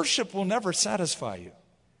 worship will never satisfy you.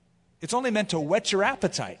 It's only meant to whet your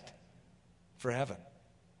appetite for heaven.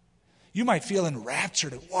 You might feel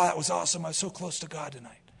enraptured. Wow, that was awesome. I was so close to God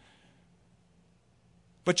tonight.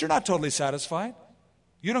 But you're not totally satisfied.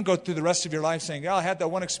 You don't go through the rest of your life saying, I had that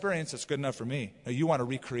one experience, that's good enough for me. No, you want to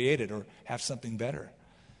recreate it or have something better.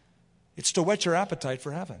 It's to whet your appetite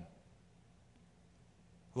for heaven.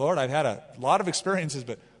 Lord, I've had a lot of experiences,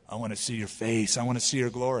 but I want to see your face. I want to see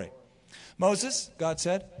your glory. Moses, God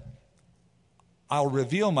said, I'll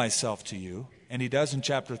reveal myself to you. And he does in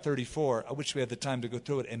chapter 34. I wish we had the time to go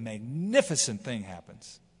through it. A magnificent thing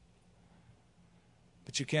happens.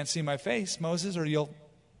 But you can't see my face, Moses, or you'll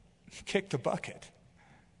kick the bucket.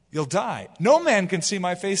 You'll die. No man can see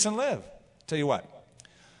my face and live. Tell you what.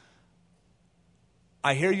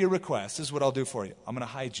 I hear your request. This is what I'll do for you. I'm going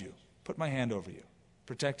to hide you. Put my hand over you.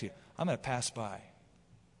 Protect you. I'm going to pass by.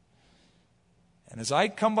 And as I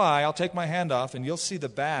come by, I'll take my hand off and you'll see the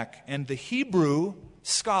back. And the Hebrew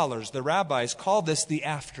scholars, the rabbis, call this the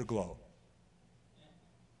afterglow.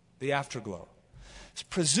 The afterglow.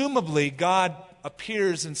 Presumably, God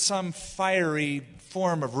appears in some fiery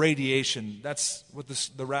form of radiation. That's what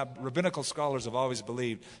the rabbinical scholars have always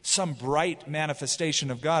believed. Some bright manifestation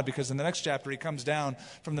of God, because in the next chapter he comes down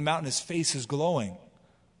from the mountain, his face is glowing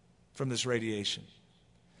from this radiation.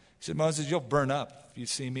 He said, Moses, you'll burn up if you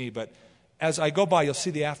see me, but as I go by, you'll see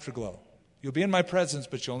the afterglow. You'll be in my presence,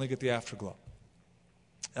 but you only get the afterglow.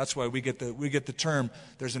 That's why we get the term,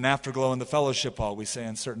 there's an afterglow in the fellowship hall, we say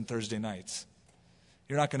on certain Thursday nights.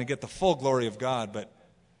 You're not going to get the full glory of God, but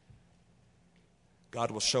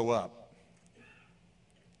God will show up.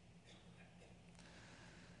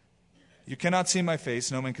 You cannot see my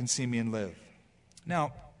face, no man can see me and live.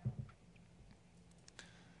 Now,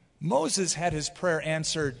 Moses had his prayer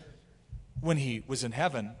answered when he was in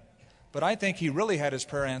heaven, but I think he really had his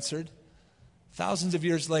prayer answered thousands of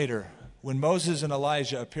years later when Moses and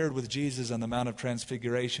Elijah appeared with Jesus on the Mount of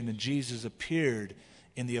Transfiguration, and Jesus appeared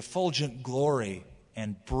in the effulgent glory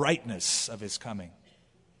and brightness of his coming.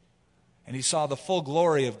 And he saw the full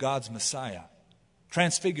glory of God's Messiah,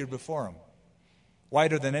 transfigured before him,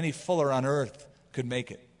 whiter than any fuller on earth could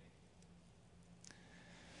make it.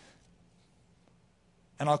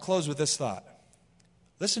 And I'll close with this thought.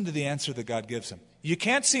 Listen to the answer that God gives him. You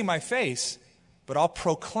can't see my face, but I'll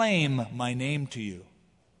proclaim my name to you.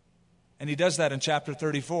 And he does that in chapter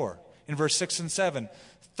 34. In verse 6 and 7,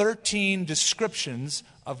 13 descriptions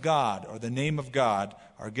of God, or the name of God,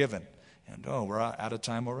 are given. And we're out of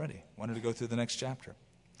time already. Wanted to go through the next chapter.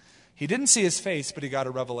 He didn't see his face, but he got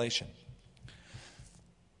a revelation.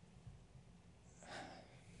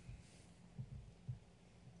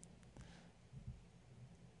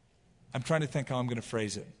 I'm trying to think how I'm going to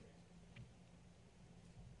phrase it.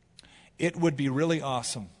 It would be really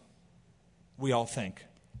awesome, we all think.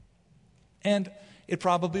 And it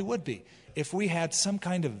probably would be, if we had some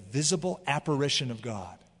kind of visible apparition of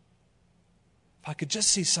God. If I could just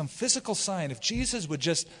see some physical sign, if Jesus would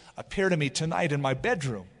just appear to me tonight in my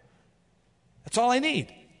bedroom. That's all I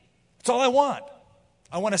need. That's all I want.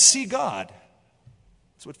 I want to see God.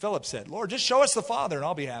 That's what Philip said. Lord, just show us the Father and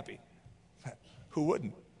I'll be happy. Who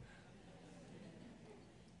wouldn't?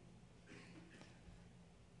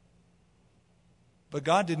 But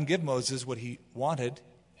God didn't give Moses what he wanted.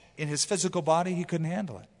 In his physical body, he couldn't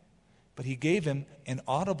handle it. But he gave him an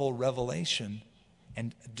audible revelation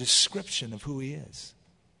and description of who he is.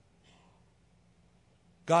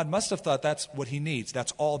 God must have thought that's what he needs.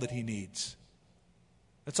 That's all that he needs.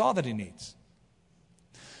 That's all that he needs.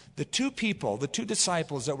 The two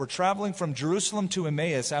disciples that were traveling from Jerusalem to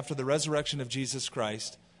Emmaus after the resurrection of Jesus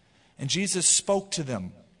Christ, and Jesus spoke to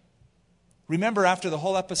them. Remember, after the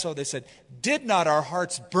whole episode, they said, did not our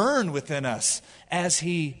hearts burn within us as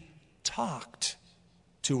he talked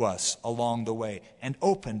to us along the way and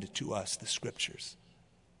opened to us the Scriptures?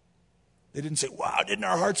 They didn't say, wow, didn't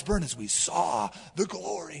our hearts burn as we saw the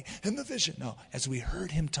glory and the vision? No, as we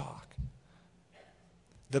heard him talk.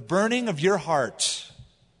 The burning of your heart,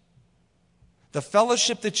 the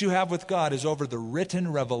fellowship that you have with God is over the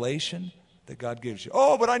written revelation that God gives you.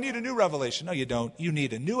 Oh, but I need a new revelation. No, you don't. You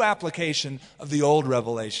need a new application of the old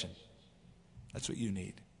revelation. That's what you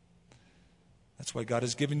need. That's why God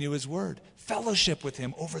has given you his word. Fellowship with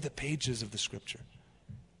him over the pages of the Scripture.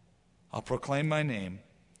 I'll proclaim my name.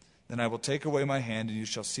 Then I will take away my hand and you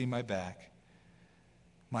shall see my back.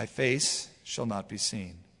 My face shall not be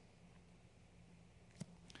seen.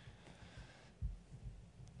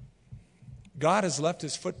 God has left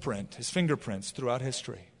his footprint, his fingerprints throughout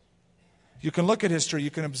history. You can look at history, you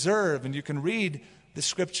can observe, and you can read the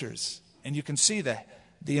Scriptures, and you can see the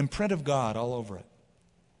imprint of God all over it.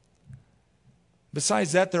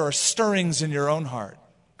 Besides that, there are stirrings in your own heart.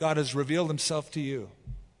 God has revealed himself to you.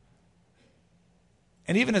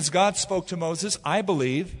 And even as God spoke to Moses, I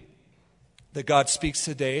believe that God speaks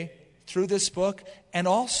today through this book and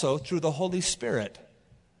also through the Holy Spirit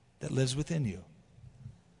that lives within you.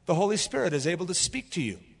 The Holy Spirit is able to speak to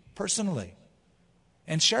you personally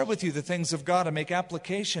and share with you the things of God and make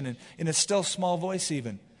application and in a still small voice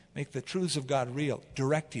even. Make the truths of God real.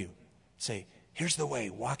 Direct you. Say, here's the way.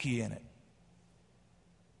 Walk ye in it.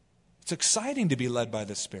 It's exciting to be led by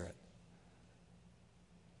the Spirit.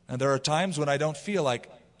 And there are times when I don't feel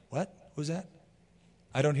like, what was that?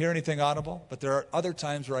 I don't hear anything audible. But there are other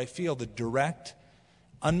times where I feel the direct,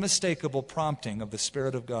 unmistakable prompting of the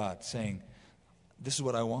Spirit of God saying, this is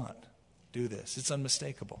what I want. Do this. It's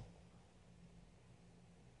unmistakable.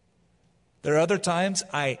 There are other times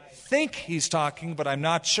I think he's talking, but I'm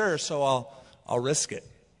not sure, so I'll risk it.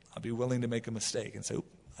 I'll be willing to make a mistake and say, oop,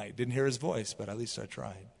 I didn't hear his voice, but at least I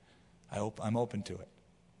tried. I'm open to it.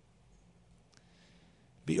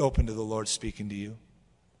 Be open to the Lord speaking to you.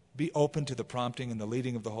 Be open to the prompting and the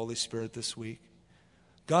leading of the Holy Spirit this week.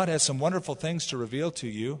 God has some wonderful things to reveal to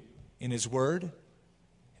you in His Word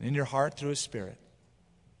and in your heart through His Spirit.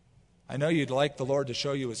 I know you'd like the Lord to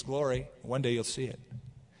show you His glory. One day you'll see it.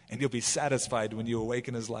 And you'll be satisfied when you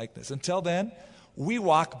awaken His likeness. Until then, we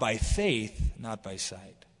walk by faith, not by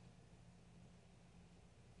sight.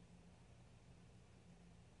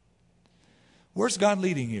 Where's God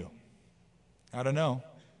leading you? I don't know.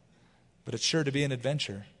 But it's sure to be an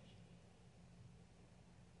adventure.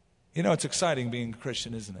 You know, it's exciting being a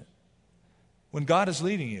Christian, isn't it? When God is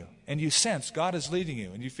leading you, and you sense God is leading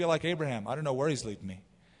you, and you feel like Abraham, I don't know where He's leading me.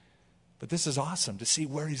 But this is awesome to see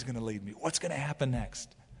where He's going to lead me. What's going to happen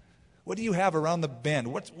next? What do you have around the bend?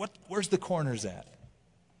 Where's the corners at?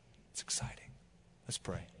 It's exciting. Let's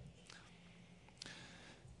pray.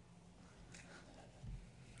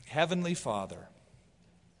 Heavenly Father,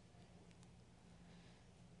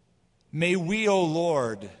 may we, O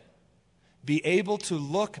Lord, be able to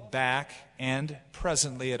look back and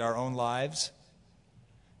presently at our own lives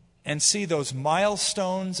and see those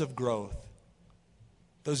milestones of growth,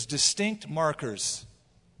 those distinct markers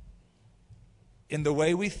in the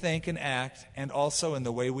way we think and act and also in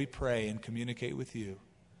the way we pray and communicate with you.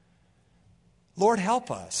 Lord,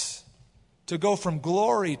 help us to go from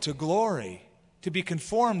glory to glory, to be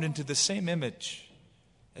conformed into the same image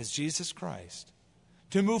as Jesus Christ,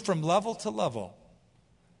 to move from level to level,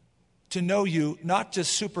 to know you not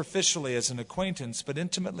just superficially as an acquaintance, but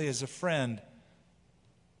intimately as a friend,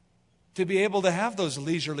 to be able to have those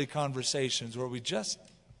leisurely conversations where we just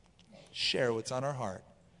share what's on our heart,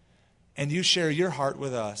 and you share your heart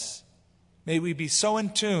with us. May we be so in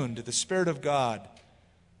tune to the Spirit of God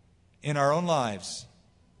in our own lives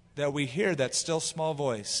that we hear that still small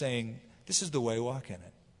voice saying, this is the way, walk in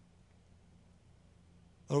it.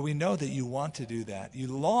 Lord, we know that you want to do that. You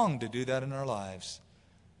long to do that in our lives.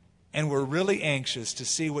 And we're really anxious to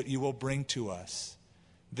see what you will bring to us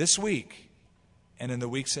this week and in the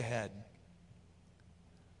weeks ahead.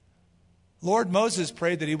 Lord, Moses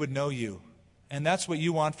prayed that he would know you. And that's what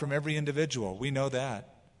you want from every individual. We know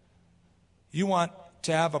that. You want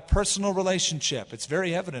to have a personal relationship. It's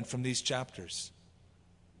very evident from these chapters.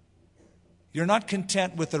 You're not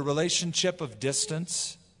content with a relationship of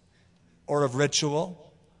distance or of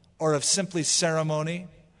ritual or of simply ceremony,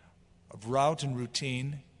 of route and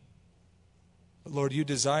routine. But Lord, you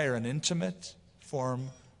desire an intimate form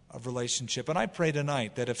of relationship. And I pray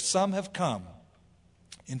tonight that if some have come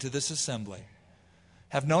into this assembly,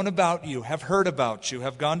 have known about you, have heard about you,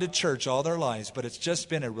 have gone to church all their lives, but it's just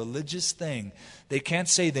been a religious thing, they can't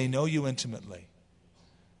say they know you intimately.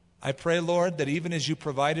 I pray, Lord, that even as you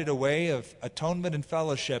provided a way of atonement and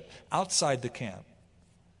fellowship outside the camp,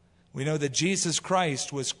 we know that Jesus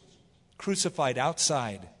Christ was crucified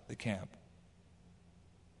outside the camp.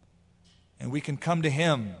 And we can come to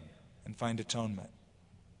Him and find atonement.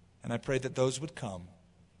 And I pray that those would come.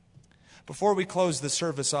 Before we close the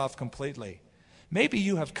service off completely, maybe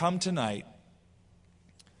you have come tonight.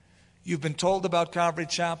 You've been told about Calvary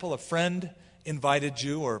Chapel. A friend invited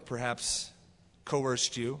you or perhaps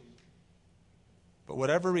coerced you. But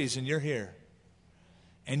whatever reason, you're here.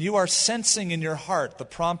 And you are sensing in your heart the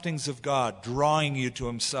promptings of God, drawing you to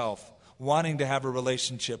Himself, wanting to have a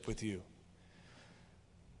relationship with you.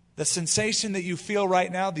 The sensation that you feel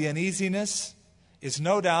right now, the uneasiness, is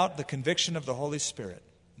no doubt the conviction of the Holy Spirit,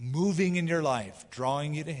 moving in your life,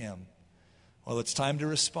 drawing you to Him. Well, it's time to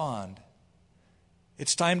respond.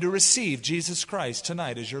 It's time to receive Jesus Christ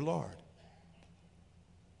tonight as your Lord.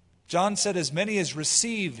 John said, as many as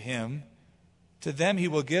receive Him, to them He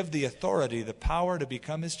will give the authority, the power to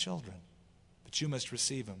become His children. But you must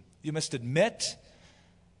receive Him. You must admit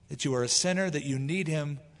that you are a sinner, that you need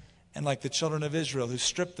Him, and like the children of Israel who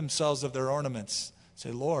stripped themselves of their ornaments,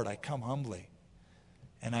 say, Lord, I come humbly,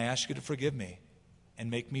 and I ask you to forgive me and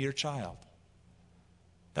make me your child.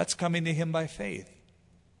 That's coming to him by faith.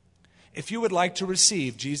 If you would like to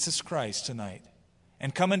receive Jesus Christ tonight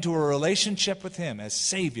and come into a relationship with him as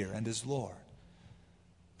Savior and as Lord,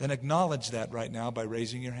 then acknowledge that right now by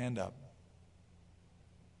raising your hand up.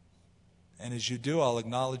 And as you do, I'll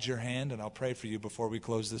acknowledge your hand and I'll pray for you before we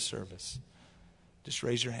close this service. Just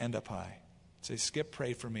raise your hand up high. Say, Skip,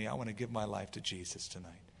 pray for me. I want to give my life to Jesus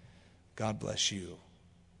tonight. God bless you.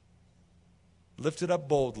 Lift it up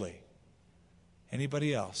boldly.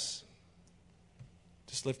 Anybody else?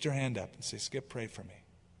 Just lift your hand up and say, Skip, pray for me.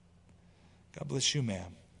 God bless you,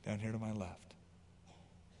 ma'am, down here to my left.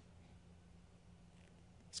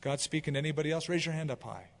 Is God speaking to anybody else? Raise your hand up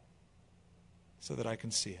high so that I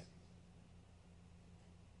can see it.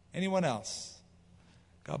 Anyone else?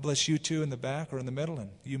 God bless you too in the back or in the middle, and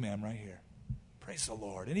you, ma'am, right here. Praise the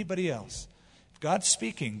Lord. Anybody else? If God's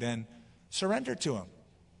speaking, then surrender to him.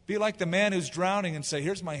 Be like the man who's drowning and say,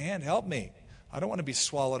 here's my hand, help me. I don't want to be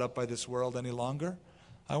swallowed up by this world any longer.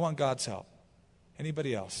 I want God's help.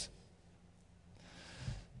 Anybody else?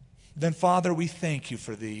 Then, Father, we thank you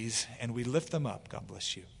for these, and we lift them up. God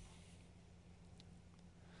bless you.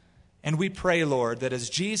 And we pray, Lord, that as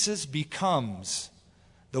Jesus becomes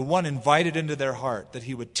the one invited into their heart, that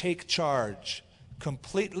he would take charge,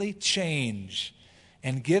 completely change,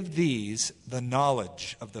 and give these the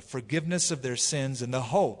knowledge of the forgiveness of their sins and the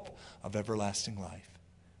hope of everlasting life.